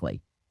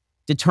exactly?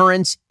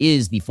 Deterrence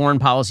is the foreign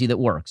policy that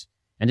works.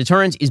 And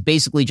deterrence is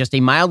basically just a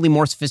mildly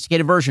more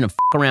sophisticated version of f***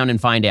 around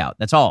and find out.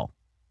 That's all.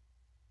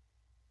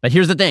 But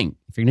here's the thing.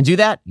 If you're going to do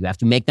that, you have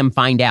to make them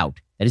find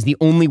out. That is the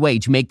only way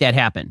to make that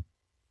happen.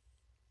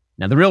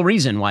 Now, the real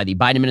reason why the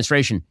Biden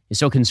administration is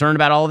so concerned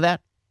about all of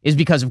that is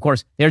because, of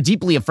course, they're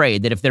deeply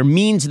afraid that if they're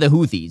mean to the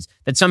Houthis,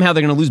 that somehow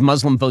they're going to lose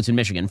Muslim votes in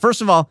Michigan.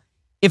 First of all,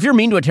 if you're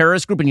mean to a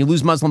terrorist group and you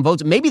lose Muslim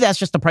votes, maybe that's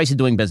just the price of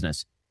doing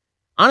business.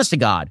 Honest to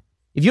God,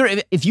 if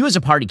you as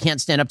a party can't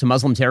stand up to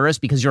Muslim terrorists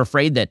because you're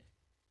afraid that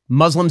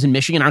Muslims in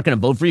Michigan aren't going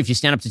to vote for you if you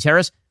stand up to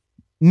terrorists,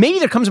 maybe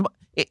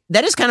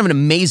that is kind of an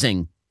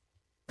amazing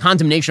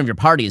condemnation of your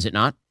party, is it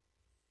not?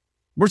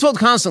 We're told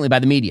constantly by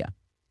the media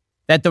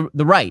that the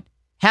right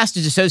has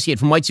to dissociate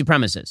from white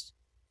supremacists,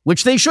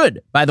 which they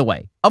should, by the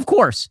way. Of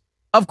course,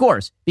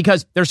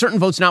 because there are certain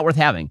votes not worth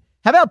having.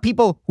 How about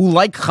people who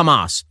like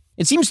Hamas?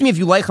 It seems to me if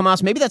you like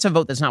Hamas, maybe that's a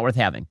vote that's not worth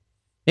having.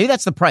 Maybe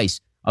that's the price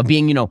of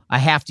being, a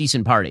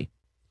half-decent party.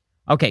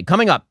 Okay,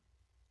 coming up,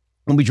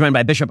 we'll be joined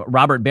by Bishop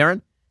Robert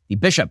Barron, the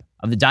Bishop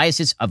of the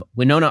Diocese of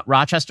Winona,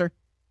 Rochester.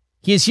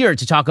 He is here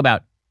to talk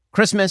about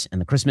Christmas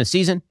and the Christmas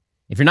season.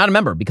 If you're not a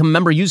member, become a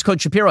member. Use code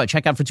Shapiro at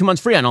checkout for 2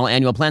 months free on all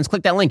annual plans.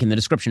 Click that link in the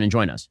description and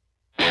join us.